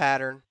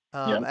pattern,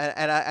 and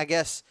I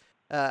guess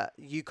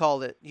you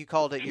called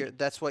it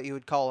that's what you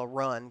would call a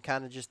run,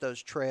 kind of just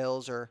those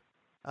trails or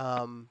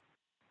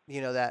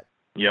you know,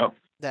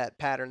 that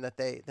pattern that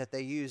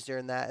they use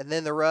during that, and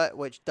then the rut,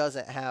 which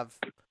doesn't have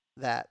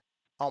that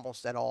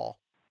almost at all.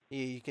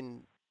 You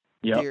can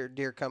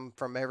deer come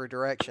from every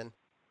direction.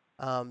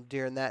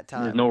 During that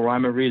time, there's no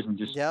rhyme or reason.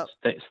 Just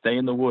stay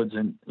in the woods,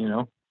 and you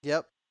know.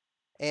 Yep.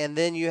 And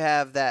then you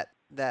have that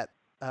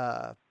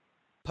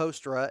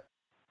post rut,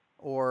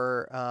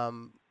 or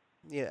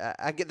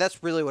I get,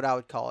 that's really what I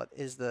would call it,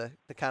 is the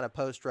kind of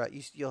post rut.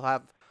 You'll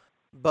have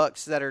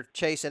bucks that are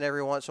chasing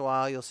every once in a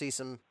while. You'll see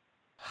some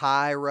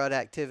high rut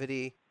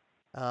activity,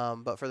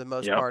 but for the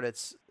most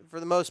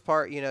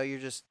part, you know, you're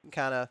just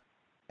kind of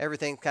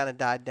everything kind of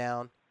died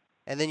down,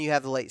 and then you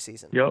have the late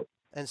season. Yep.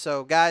 And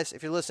so, guys,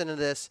 if you're listening to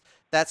this,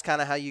 that's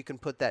kind of how you can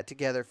put that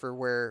together for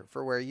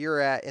where you're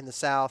at in the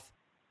South.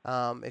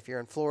 If you're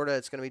in Florida,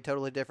 it's going to be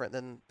totally different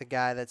than the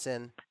guy that's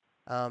in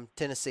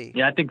Tennessee.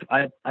 Yeah,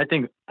 I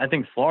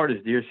think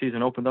Florida's deer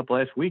season opened up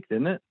last week,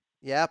 didn't it?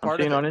 Yeah, I'm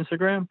seeing on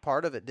Instagram.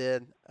 Part of it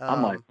did.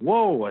 I'm like,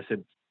 whoa! I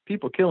said,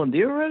 people killing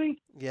deer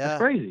already? Yeah,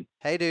 that's crazy.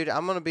 Hey, dude,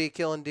 I'm going to be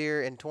killing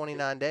deer in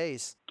 29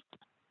 days.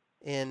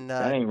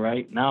 That ain't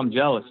right. Now I'm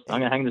jealous. I'm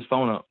gonna hang this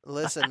phone up.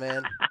 Listen,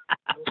 man.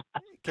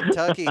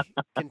 Kentucky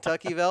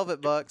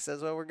velvet bucks.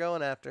 That's what we're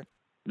going after.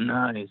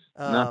 Nice.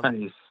 Yeah,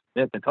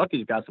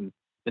 Kentucky's got some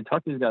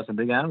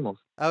big animals.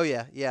 Oh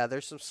yeah.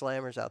 There's some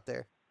slammers out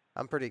there.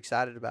 I'm pretty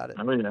excited about it.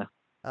 Oh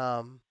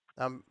yeah.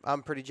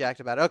 I'm pretty jacked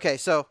about it. Okay,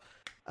 so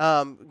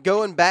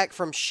going back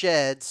from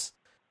sheds,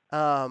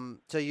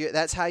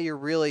 that's how you're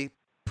really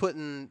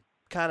putting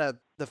kind of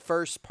the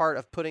first part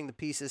of putting the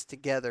pieces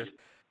together.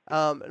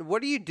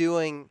 What are you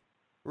doing,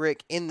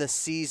 Rick, in the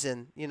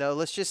season?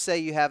 Let's just say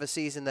you have a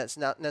season that's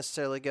not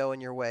necessarily going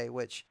your way,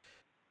 which,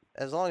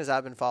 as long as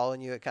I've been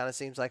following you, it kind of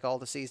seems like all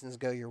the seasons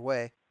go your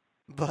way.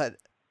 But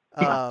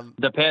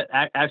the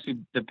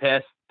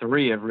past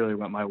 3 have really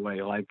went my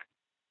way. I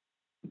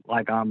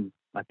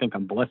think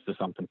I'm blessed or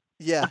something.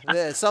 Yeah,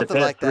 something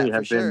like that. The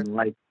past 3 have been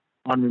like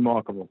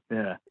unremarkable.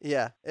 Yeah.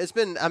 Yeah, it's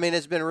been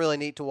really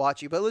neat to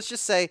watch you. But let's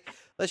just say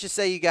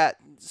you got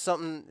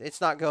something. It's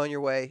not going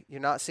your way.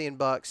 You're not seeing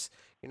bucks.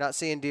 You're not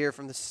seeing deer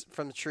from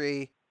the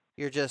tree.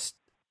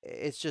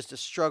 It's just a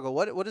struggle.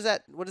 What does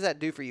that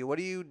do for you? What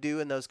do you do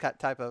in those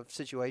type of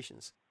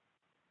situations?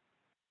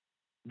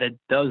 That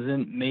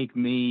doesn't make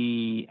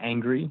me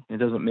angry. It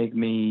doesn't make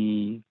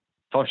me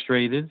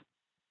frustrated.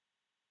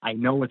 I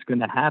know what's going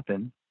to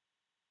happen.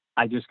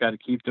 I just got to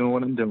keep doing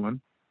what I'm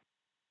doing,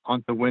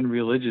 hunt the wind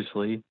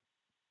religiously,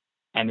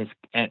 and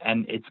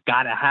it's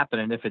got to happen.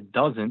 And if it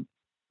doesn't,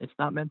 it's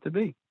not meant to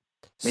be.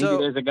 Maybe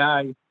there's a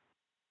guy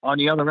on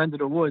the other end of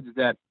the woods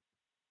that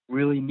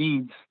really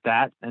needs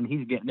that, and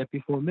he's getting it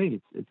before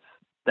me.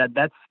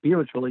 That's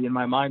spiritually in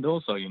my mind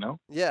also,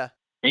 Yeah.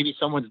 Maybe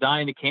someone's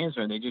dying of cancer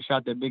and they just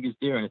shot their biggest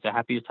deer, and it's the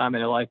happiest time of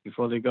their life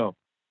before they go.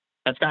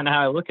 That's kind of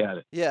how I look at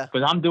it. Yeah.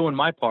 Because I'm doing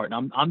my part,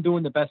 and I'm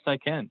doing the best I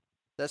can.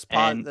 That's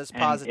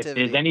positivity. And if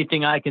there's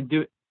anything I can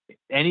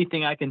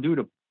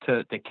do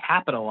to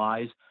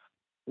capitalize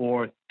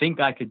or think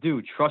I could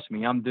do, trust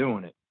me, I'm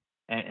doing it.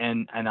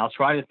 And I'll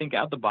try to think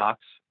outside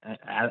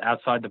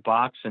the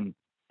box, and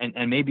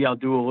maybe I'll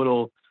do a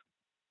little.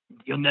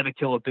 You'll never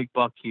kill a big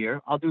buck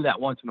here. I'll do that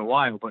once in a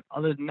while, but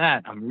other than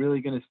that, I'm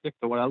really going to stick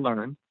to what I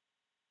learned,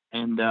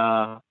 and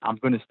I'm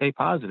going to stay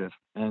positive.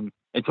 And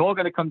it's all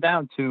going to come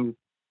down to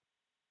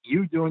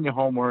you doing your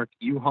homework,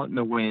 you hunting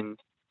the wind,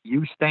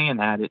 you staying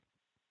at it,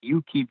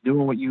 you keep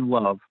doing what you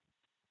love.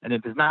 And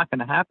if it's not going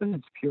to happen,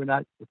 it's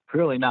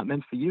purely not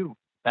meant for you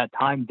that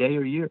time, day,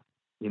 or year.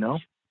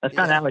 That's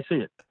kind of how I see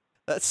it.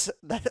 As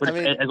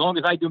long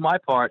as I do my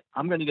part,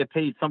 I'm going to get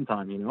paid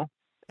sometime.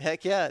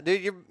 Heck yeah,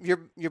 dude!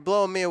 You're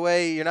blowing me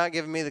away. You're not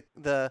giving me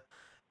the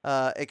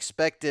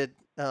expected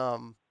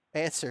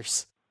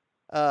answers.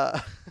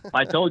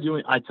 I told you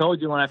when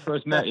I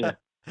first met you.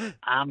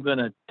 I'm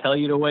gonna tell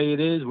you the way it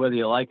is, whether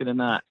you like it or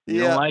not.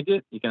 You don't like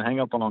it, you can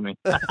hang up on me.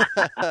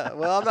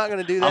 Well, I'm not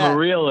gonna do that. I'm a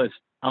realist.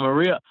 I'm a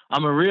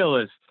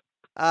realist.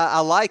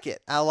 I like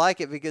it. I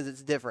like it because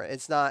it's different.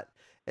 It's not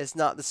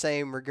the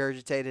same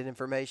regurgitated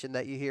information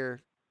that you hear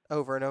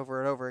over and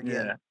over and over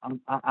again.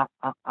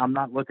 Yeah, I'm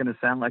not looking to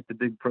sound like the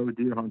big pro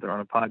deer hunter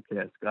on a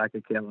podcast. I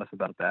could care less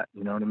about that.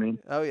 You know what I mean?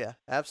 Oh yeah,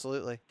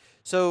 absolutely.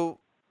 So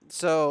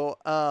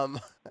I'm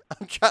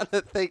trying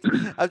to think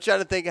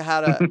of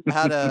how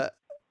to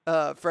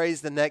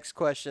phrase the next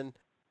question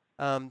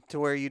to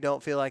where you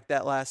don't feel like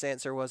that last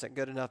answer wasn't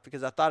good enough,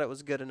 because I thought it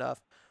was good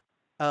enough.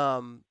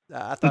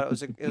 I thought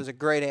it was a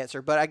great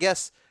answer, but I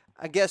guess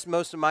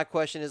most of my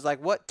question is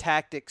like, what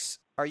tactics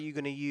are you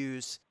going to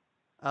use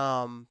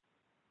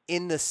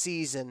in the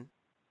season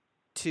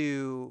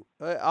to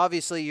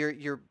obviously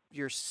your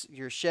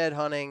shed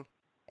hunting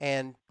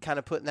and kind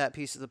of putting that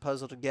piece of the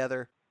puzzle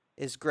together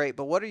is great,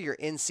 but what are your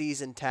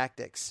in-season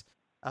tactics?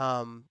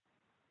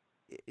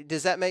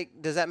 Does that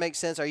make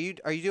sense? Are you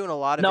doing a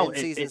lot of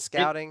in-season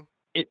scouting?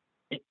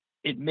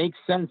 It makes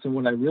sense. And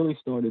what I really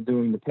started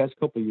doing the past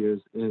couple of years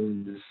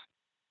is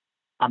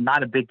I'm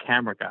not a big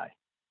camera guy.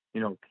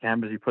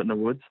 Cameras you put in the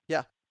woods.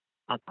 Yeah.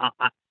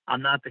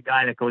 I'm not the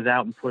guy that goes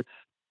out and puts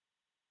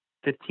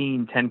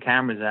 10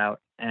 cameras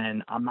out,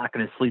 and I'm not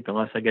going to sleep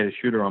unless I get a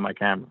shooter on my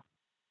camera.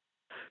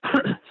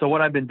 So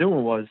what I've been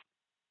doing was,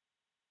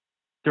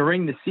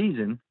 during the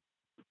season,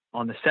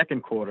 on the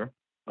second quarter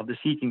of the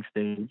seeking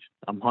stage,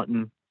 I'm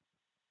hunting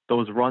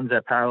those runs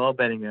at parallel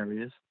bedding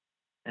areas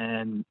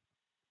and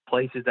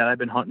places that I've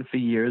been hunting for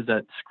years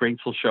that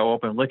scrapes will show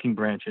up in licking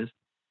branches.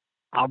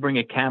 I'll bring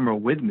a camera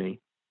with me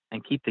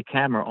and keep the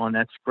camera on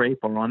that scrape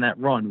or on that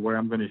run where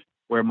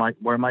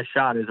my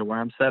shot is or where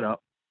I'm set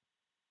up,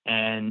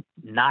 and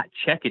not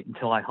check it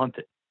until I hunt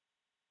it.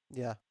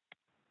 Yeah.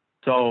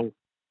 So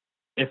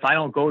if I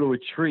don't go to a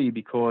tree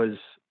because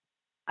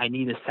I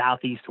need a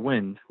southeast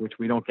wind, which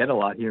we don't get a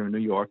lot here in New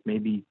York,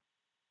 maybe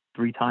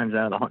 3 times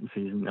out of the hunting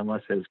season,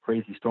 unless there's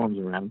crazy storms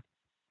around.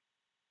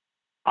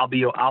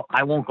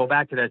 I won't go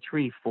back to that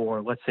tree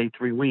for, let's say,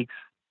 3 weeks.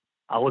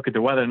 I'll look at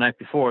the weather the night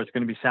before. It's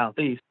going to be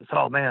southeast. It's,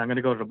 oh man, I'm going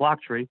to go to the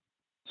block tree.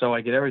 So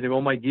I get everything,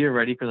 all my gear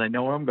ready because I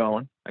know where I'm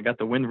going. I got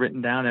the wind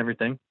written down,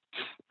 everything.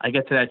 I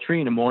get to that tree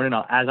in the morning.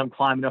 As I'm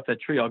climbing up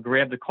that tree, I'll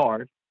grab the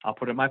card. I'll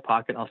put it in my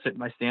pocket. I'll sit in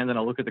my stand and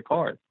I'll look at the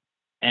card.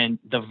 And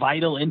the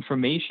vital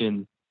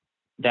information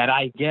that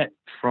I get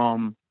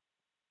from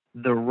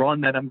the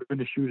run that I'm going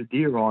to shoot a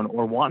deer on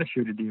or want to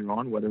shoot a deer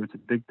on, whether it's a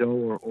big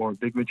doe or a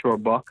big mature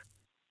buck,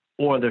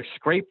 or the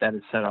scrape that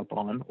it's set up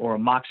on, or a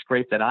mock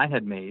scrape that I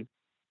had made,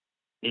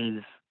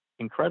 is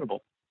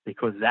incredible,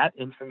 because that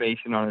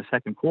information on the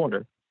second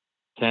quarter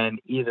I can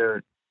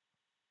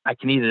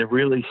either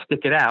really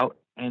stick it out,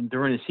 and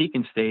during the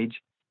seeking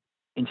stage,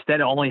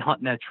 instead of only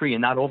hunting that tree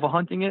and not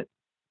overhunting it,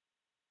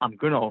 I'm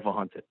going to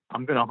overhunt it.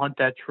 I'm going to hunt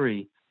that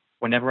tree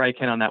whenever I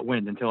can on that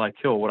wind until I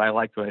kill what I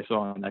liked what I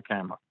saw on that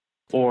camera,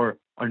 or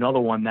another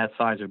one that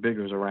size or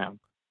bigger is around.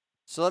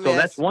 So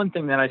that's one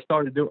thing that I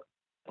started doing.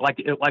 Like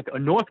a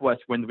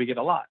northwest wind, we get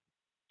a lot.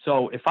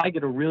 So if I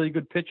get a really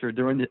good picture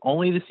during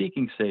only the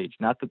seeking stage,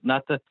 not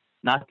the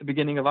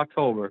beginning of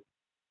October,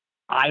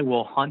 I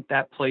will hunt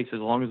that place as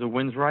long as the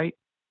wind's right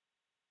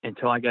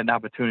until I get an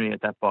opportunity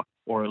at that buck,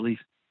 or at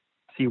least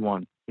see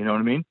one. You know what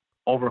I mean?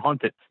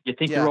 Overhunt it. You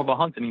think you're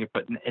overhunting it,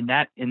 but in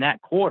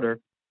that quarter,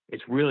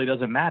 it really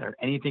doesn't matter.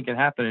 Anything can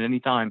happen at any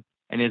time,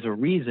 and there's a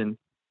reason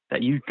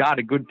that you got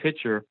a good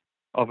picture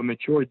of a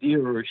mature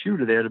deer or a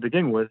shooter there to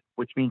begin with,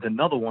 which means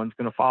another one's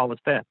going to follow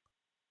its path.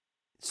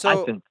 So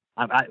I think.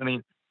 I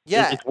mean,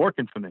 yeah, it's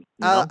working for me.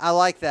 You know? I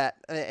like that,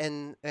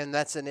 and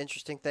that's an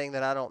interesting thing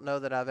that I don't know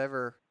that I've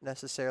ever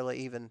necessarily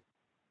even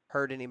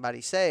heard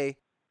anybody say.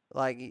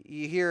 Like,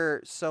 you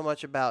hear so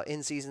much about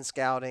in-season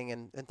scouting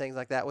and things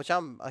like that, which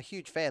I'm a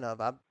huge fan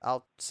of.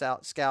 I'll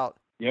scout.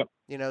 Yep.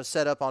 You know,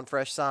 set up on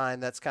fresh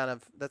sign. That's kind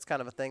of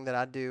a thing that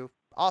I do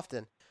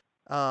often.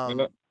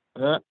 You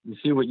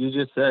see what you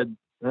just said.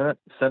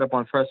 Set up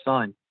on fresh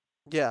sign.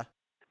 Yeah.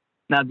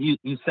 Now, do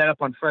you set up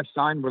on fresh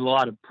sign with a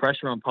lot of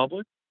pressure on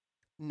public?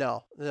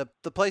 No, the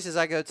places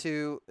I go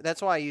to,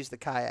 that's why I use the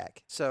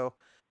kayak. So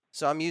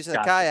I'm using the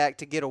kayak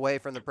to get away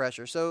from the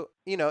pressure. So,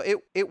 you know,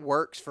 it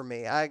works for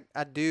me. I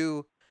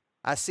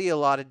see a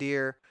lot of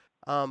deer.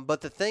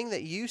 But the thing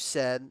that you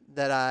said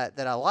that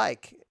I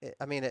like,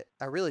 I mean,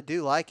 I really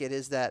do like it,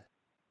 is that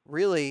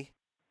really,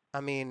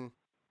 I mean,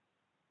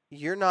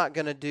 you're not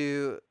going to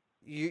do,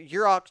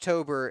 your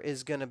October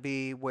is going to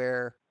be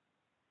where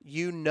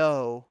you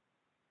know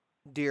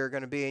deer are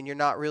going to be, and you're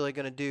not really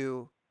going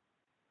to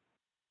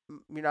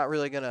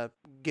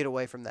get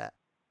away from that.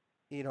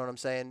 You know what I'm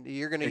saying?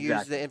 You're going to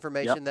use the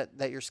information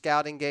that your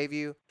scouting gave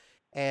you,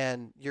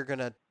 and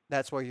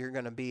that's where you're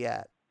going to be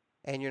at.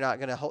 And you're not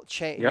going to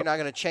you're not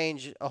going to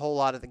change a whole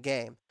lot of the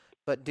game.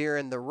 But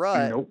during the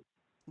rut,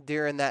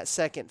 during that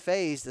second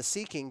phase, the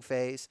seeking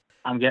phase,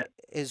 I'm getting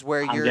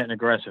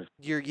aggressive.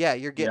 You're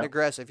getting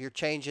aggressive. You're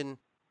changing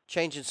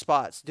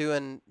spots,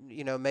 doing,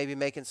 you know, maybe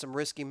making some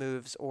risky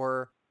moves,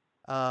 or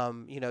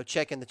you know,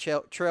 checking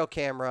the trail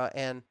camera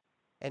and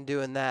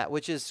doing that,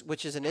 which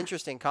is an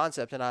interesting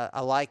concept, and I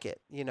like it.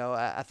 You know,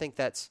 I think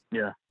that's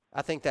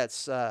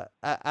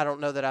I don't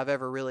know that I've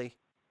ever really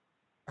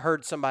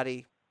heard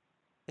somebody,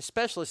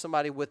 especially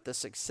somebody with the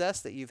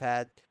success that you've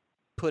had,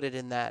 put it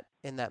in that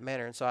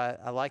manner. And so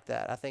I like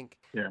that. I think,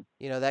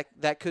 you know,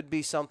 that could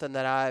be something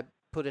that I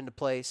put into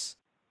place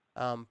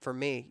for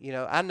me. You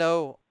know, I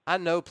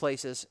know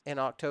places in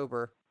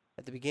October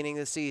at the beginning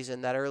of the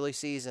season, that early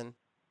season,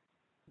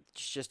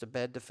 it's just a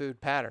bed to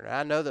food pattern.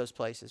 I know those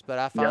places, but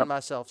I find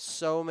myself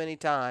so many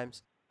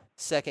times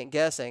second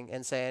guessing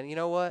and saying, you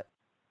know what,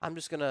 I'm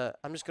just gonna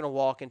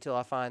walk until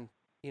I find,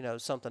 you know,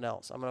 something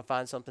else. I'm gonna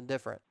find something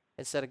different,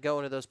 instead of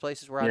going to those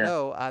places where I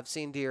know I've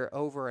seen deer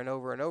over and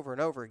over and over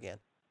and over again.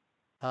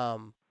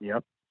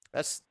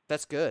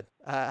 That's good.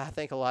 I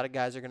think a lot of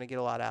guys are gonna get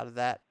a lot out of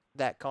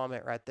that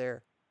comment right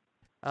there.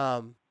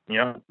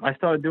 I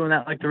started doing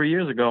that like 3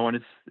 years ago,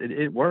 and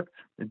it worked.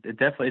 It's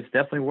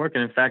definitely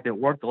working. In fact, it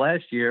worked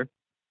last year,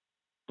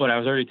 but I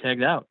was already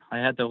tagged out. I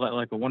had to let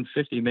like a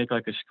 150 make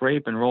like a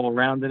scrape and roll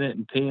around in it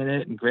and pee in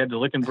it and grab the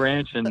licking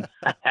branch, and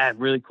I had a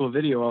really cool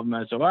video of them.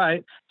 I said, all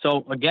right.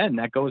 So again,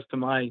 that goes to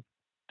my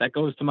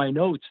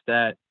notes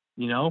that,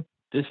 you know,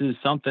 this is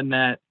something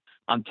that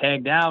I'm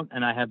tagged out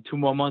and I have 2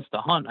 more months to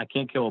hunt. I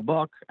can't kill a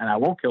buck, and I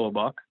won't kill a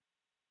buck,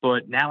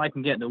 but now I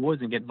can get in the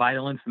woods and get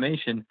vital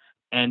information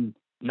and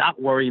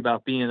not worry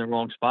about being in the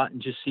wrong spot and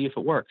just see if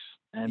it works.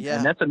 And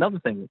that's another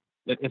thing.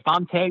 If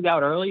I'm tagged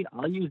out early,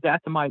 I'll use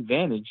that to my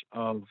advantage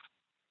of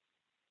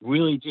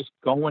really just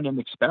going and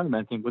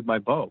experimenting with my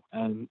bow.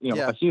 And, you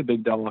know, if I see a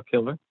big doe, I'll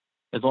kill her,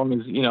 as long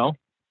as, you know,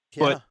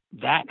 but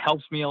that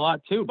helps me a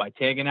lot too, by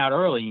tagging out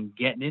early and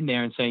getting in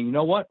there and saying, you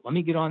know what, let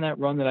me get on that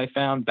run that I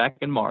found back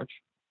in March,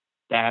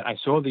 that I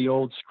saw the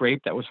old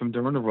scrape that was from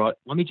during the rut.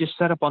 Let me just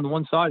set up on the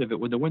one side of it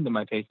with the wind in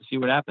my face and see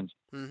what happens.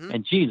 Mm-hmm.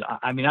 And geez,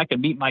 I mean, I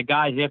could meet my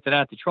guys after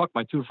that at the truck,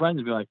 my 2 friends,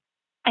 and be like,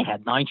 I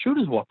had 9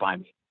 shooters walk by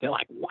me. They're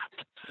like, what?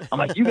 I'm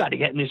like, you got to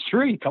get in this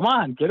tree. Come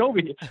on, get over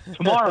here.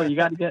 Tomorrow you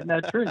got to get in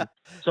that tree.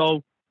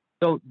 So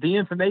the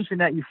information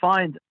that you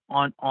find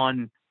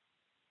on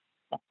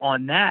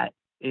that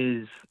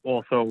is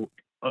also,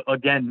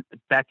 again,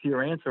 back to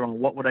your answer on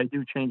what would I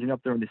do changing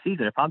up during the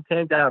season. If I'm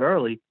tagged out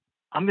early,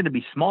 I'm going to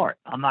be smart.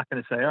 I'm not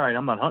going to say, all right,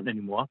 I'm not hunting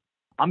anymore.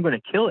 I'm going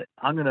to kill it.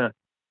 I'm going to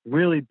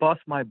really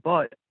bust my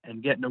butt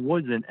and get in the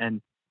woods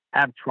and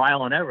have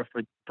trial and error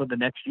for the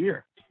next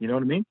year. You know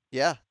what I mean?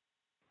 Yeah,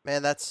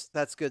 man, that's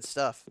good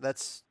stuff.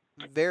 That's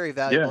very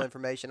valuable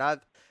information.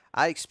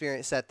 I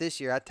experienced that this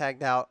year. I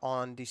tagged out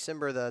on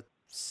December the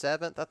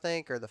 7th, I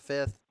think, or the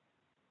 5th.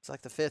 It's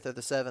like the 5th or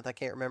the 7th. I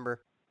can't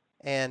remember.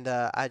 And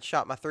I'd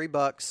shot my 3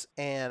 bucks,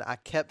 and I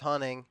kept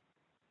hunting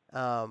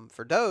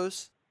for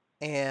does.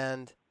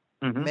 And,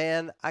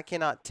 man, I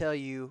cannot tell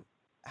you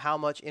how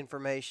much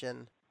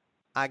information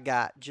I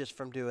got just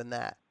from doing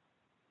that.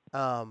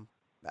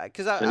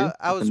 Because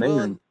I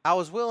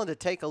was willing to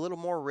take a little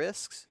more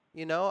risks.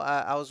 You know,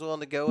 I was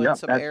willing to go in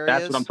some areas.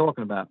 That's what I'm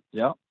talking about.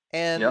 Yep.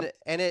 And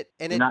it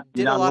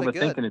did a lot of good.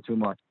 You're not overthinking it too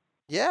much.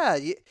 Yeah,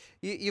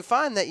 you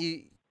find that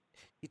you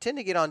tend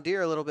to get on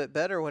deer a little bit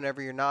better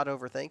whenever you're not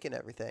overthinking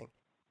everything.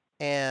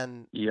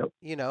 And you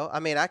know, I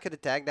mean, I could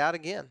have tagged out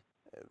again,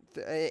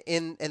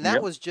 and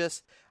that was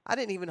just, I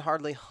didn't even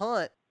hardly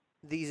hunt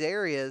these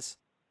areas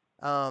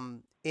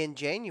in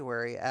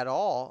January at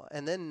all,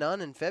 and then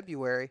none in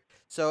February.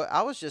 So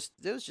it was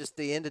just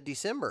the end of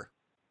December.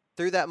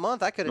 Through that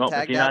month, I could have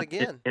tagged out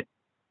again.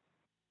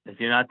 If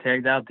you're not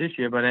tagged out this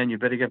year, by then you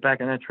better get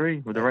back in that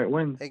tree with the right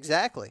wind.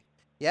 Exactly.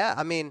 Yeah,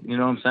 I mean, you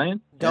know what I'm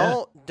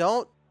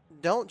saying?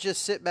 Don't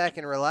just sit back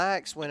and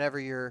relax whenever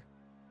you're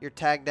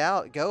tagged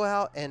out. Go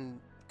out, and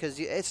because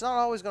it's not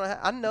always going to.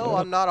 I know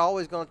I'm not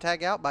always going to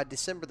tag out by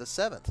December the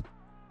 7th.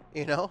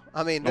 You know,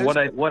 I mean, what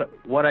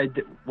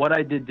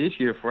I did this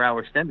year for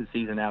our extended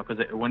season now, because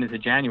it went into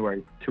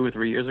January 2 or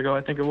 3 years ago,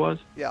 I think it was.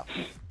 Yeah.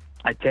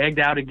 I tagged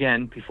out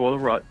again before the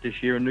rut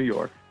this year in New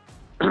York.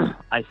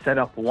 I set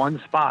up one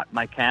spot,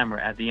 my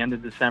camera, at the end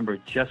of December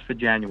just for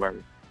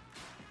January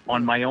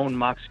on my own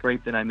mock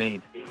scrape that I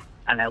made.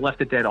 And I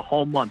left it there the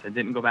whole month and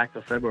didn't go back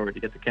till February to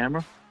get the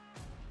camera.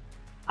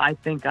 I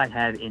think I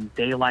had, in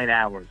daylight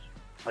hours,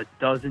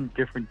 12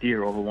 different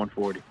deer over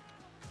 140.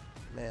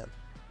 Man.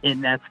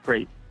 In that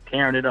scrape,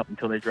 tearing it up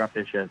until they drop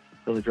their sheds,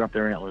 until they drop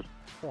their antlers.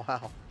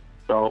 Wow.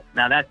 So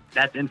now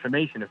that's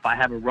information. If I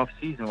have a rough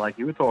season like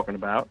you were talking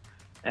about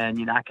and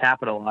you're not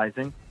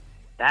capitalizing,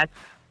 that's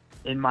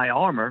in my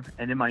armor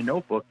and in my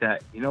notebook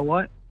that, you know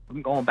what,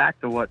 I'm going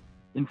back to what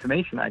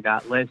information I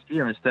got last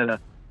year. Instead of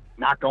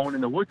not going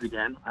in the woods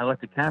again, I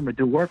let the camera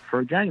do work for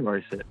a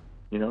January sit.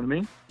 You know what I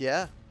mean?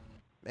 Yeah.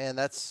 Man,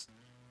 that's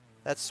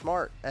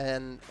smart.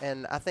 And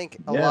I think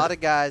a lot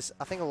of guys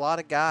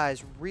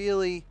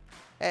really,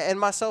 and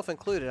myself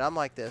included, I'm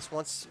like this.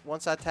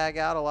 Once I tag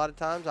out, a lot of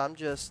times I'm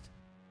just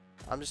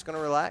going to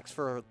relax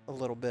for a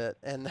little bit,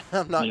 and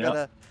I'm not going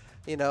to,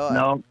 you know.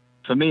 No,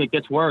 for me it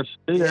gets worse.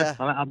 See ya. Yeah.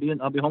 I'll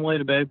be home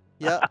later, babe.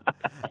 Yeah.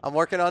 I'm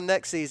working on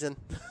next season.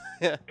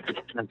 That's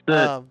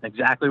it.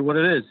 Exactly what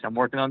it is. I'm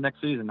working on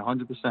next season,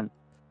 100%.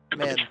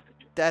 Man,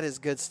 that is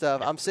good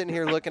stuff. I'm sitting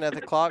here looking at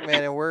the clock,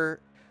 man, and we're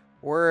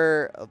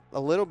a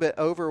little bit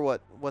over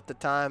what the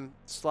time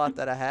slot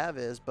that I have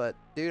is, but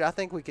dude, I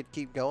think we could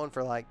keep going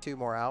for like 2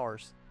 more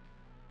hours.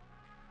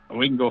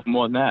 We can go for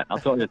more than that. I'll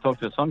tell you, talk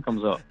till the sun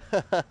comes up.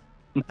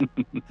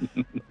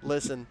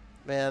 Listen,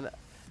 man,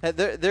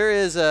 there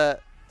is a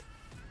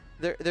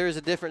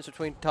difference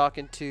between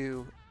talking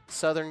to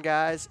Southern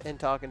guys and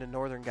talking to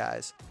Northern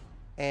guys,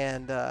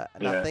 and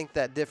I think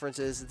that difference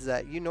is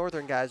that you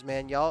Northern guys,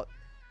 man, y'all,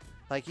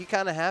 like, you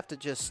kind of have to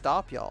just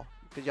stop y'all,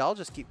 because y'all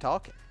just keep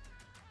talking.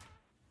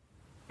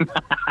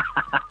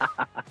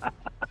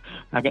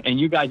 And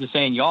you guys are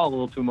saying y'all a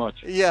little too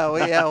much.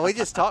 We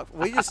just talk.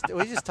 We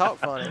just talk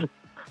funny.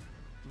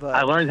 But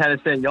I learned how to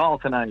say y'all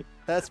tonight.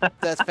 That's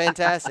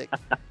fantastic.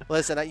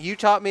 Listen, you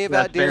taught me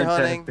about deer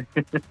hunting.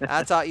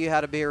 I taught you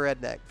how to be a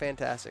redneck.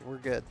 Fantastic. We're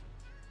good.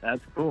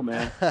 That's cool,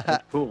 man.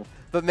 That's cool.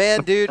 But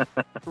man, dude,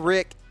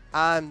 Rick,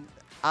 I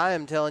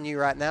am telling you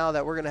right now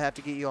that we're going to have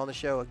to get you on the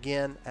show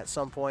again at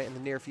some point in the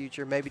near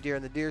future, maybe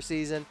during the deer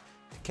season,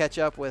 to catch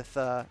up with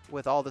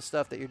all the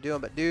stuff that you're doing.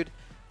 But dude,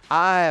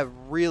 I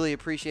really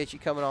appreciate you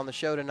coming on the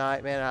show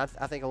tonight, man.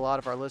 I think a lot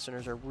of our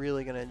listeners are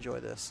really going to enjoy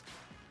this.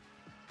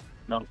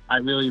 No, I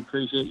really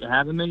appreciate you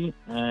having me,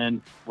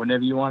 and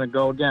whenever you want to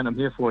go again, I'm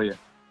here for you.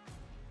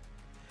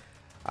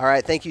 All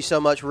right, thank you so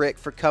much, Rick,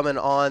 for coming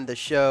on the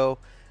show.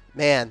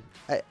 Man,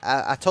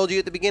 I told you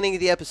at the beginning of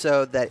the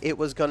episode that it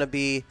was going to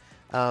be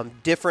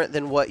different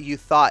than what you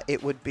thought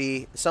it would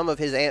be. Some of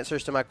his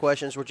answers to my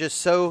questions were just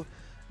so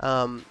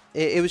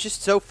it was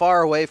just so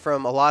far away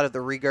from a lot of the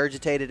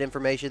regurgitated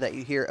information that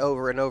you hear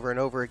over and over and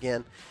over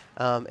again.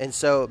 And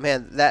so,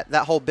 man, that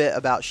whole bit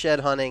about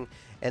shed hunting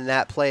and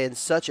that playing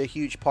such a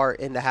huge part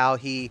into how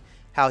he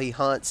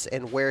hunts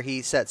and where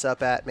he sets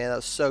up at, man, that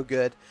was so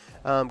good.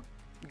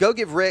 Go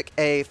give Rick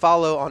a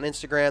follow on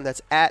Instagram.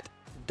 That's at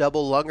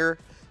Double Lunger.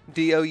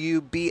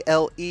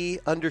 DOUBLE_LUNGERRR.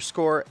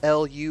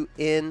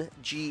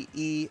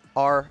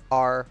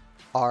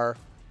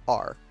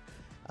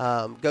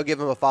 Go give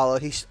him a follow.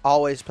 He's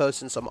always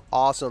posting some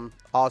awesome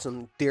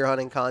deer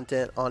hunting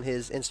content on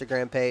his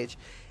Instagram page.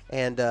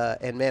 And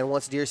man,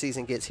 once deer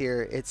season gets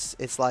here,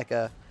 it's like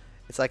a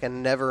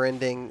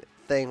never-ending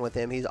thing with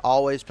him. He's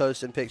always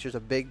posting pictures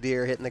of big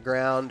deer hitting the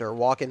ground or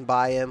walking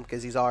by him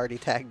because he's already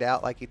tagged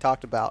out, like he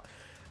talked about.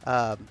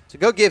 So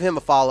go give him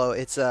a follow.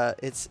 It's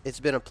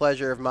been a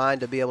pleasure of mine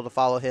to be able to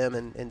follow him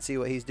and see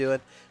what he's doing.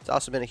 It's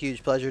also been a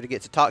huge pleasure to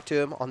get to talk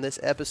to him on this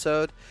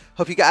episode.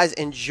 Hope you guys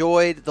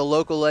enjoyed the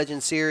Local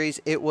Legend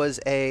series. It was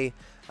a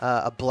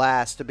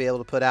blast to be able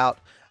to put out.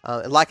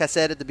 And like I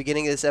said at the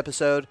beginning of this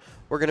episode,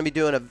 we're going to be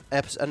doing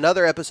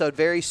another episode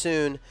very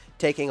soon,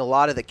 taking a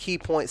lot of the key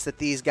points that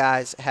these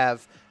guys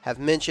have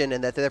mentioned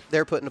and that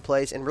they're putting into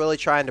place and really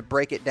trying to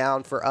break it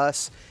down for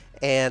us.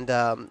 And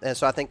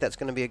so I think that's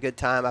going to be a good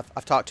time.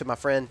 I've talked to my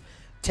friend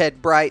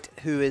Ted Bright,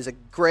 who is a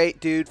great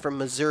dude from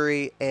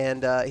Missouri,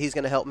 and he's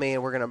going to help me,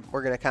 and we're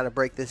gonna kind of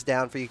break this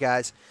down for you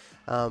guys.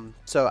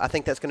 So I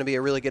think that's going to be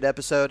a really good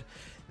episode.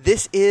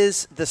 This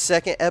is the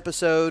second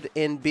episode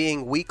in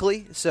being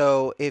weekly.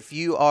 So if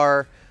you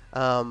are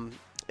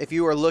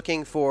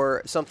looking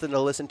for something to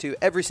listen to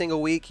every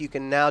single week, you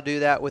can now do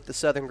that with the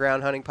Southern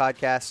Ground Hunting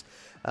Podcast.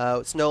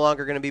 It's no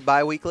longer going to be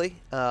bi-weekly.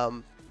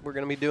 We're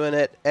going to be doing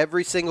it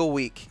every single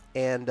week,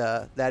 and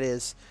that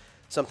is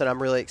something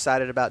I'm really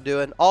excited about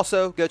doing.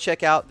 Also, go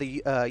check out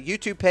the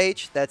YouTube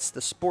page. That's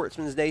the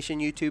Sportsman's Nation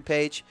YouTube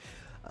page.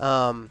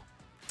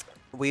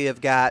 We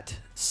have got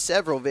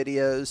several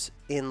videos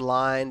in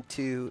line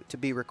to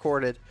be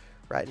recorded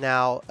right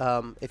now.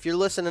 If you're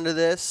listening to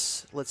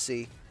this, let's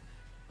see.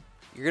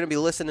 You're going to be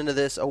listening to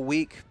this a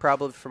week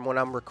probably from when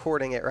I'm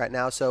recording it right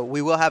now, so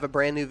we will have a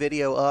brand new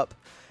video up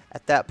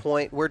at that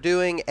point. We're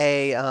doing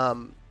a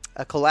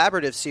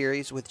collaborative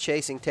series with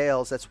Chasing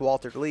Tails. That's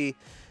Walter Lee,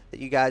 that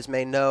you guys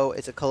may know.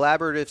 It's a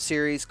collaborative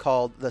series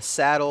called the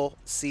Saddle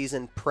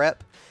Season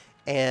Prep.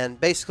 And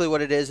basically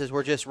what it is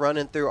we're just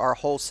running through our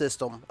whole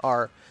system,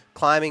 our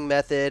climbing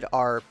method,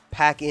 our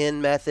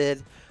pack-in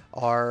method,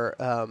 our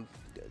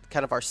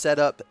kind of our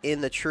setup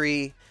in the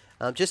tree,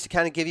 just to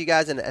kind of give you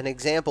guys an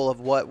example of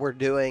what we're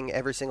doing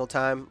every single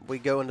time we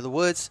go into the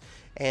woods.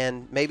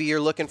 And maybe you're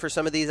looking for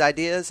some of these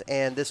ideas,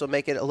 and this will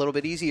make it a little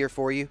bit easier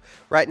for you.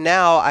 Right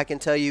now, I can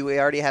tell you we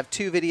already have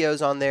 2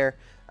 videos on there.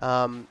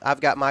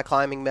 I've got my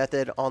climbing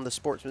method on the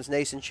Sportsman's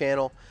Nation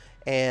channel,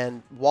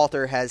 and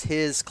Walter has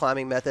his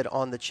climbing method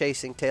on the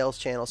Chasing Tails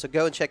channel. So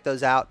go and check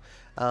those out.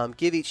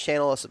 Give each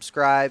channel a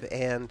subscribe,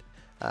 and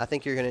I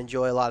think you're going to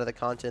enjoy a lot of the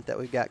content that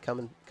we've got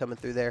coming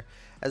through there.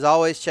 As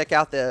always, check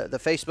out the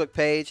Facebook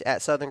page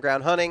at Southern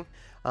Ground Hunting.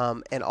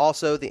 And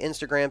also the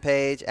Instagram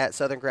page at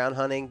Southern Ground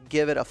Hunting.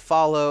 Give it a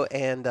follow,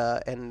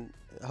 and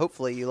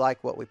hopefully you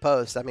like what we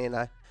post. I mean,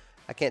 I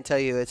can't tell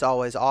you it's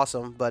always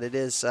awesome, but it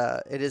is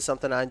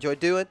something I enjoy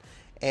doing,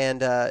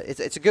 and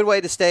it's a good way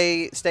to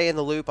stay in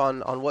the loop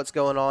on what's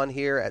going on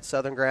here at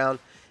Southern Ground,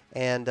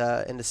 and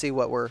to see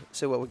what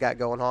we got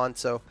going on.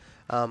 So,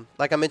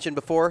 like I mentioned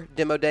before,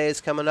 Demo Day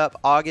is coming up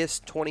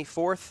August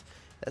 24th.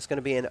 That's going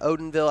to be in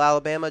Odenville,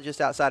 Alabama,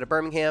 just outside of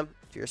Birmingham.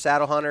 If you're a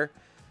saddle hunter,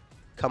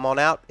 come on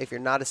out. If you're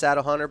not a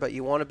saddle hunter but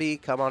you want to be,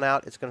 come on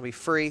out. It's going to be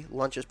free.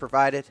 Lunch is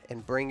provided,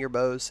 and bring your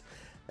bows.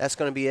 That's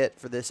going to be it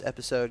for this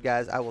episode,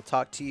 guys. I will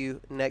talk to you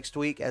next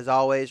week. As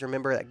always,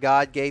 remember that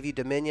God gave you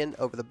dominion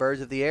over the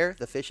birds of the air,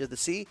 the fish of the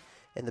sea,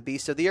 and the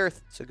beasts of the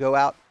earth. So go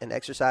out and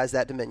exercise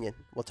that dominion.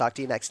 We'll talk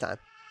to you next time.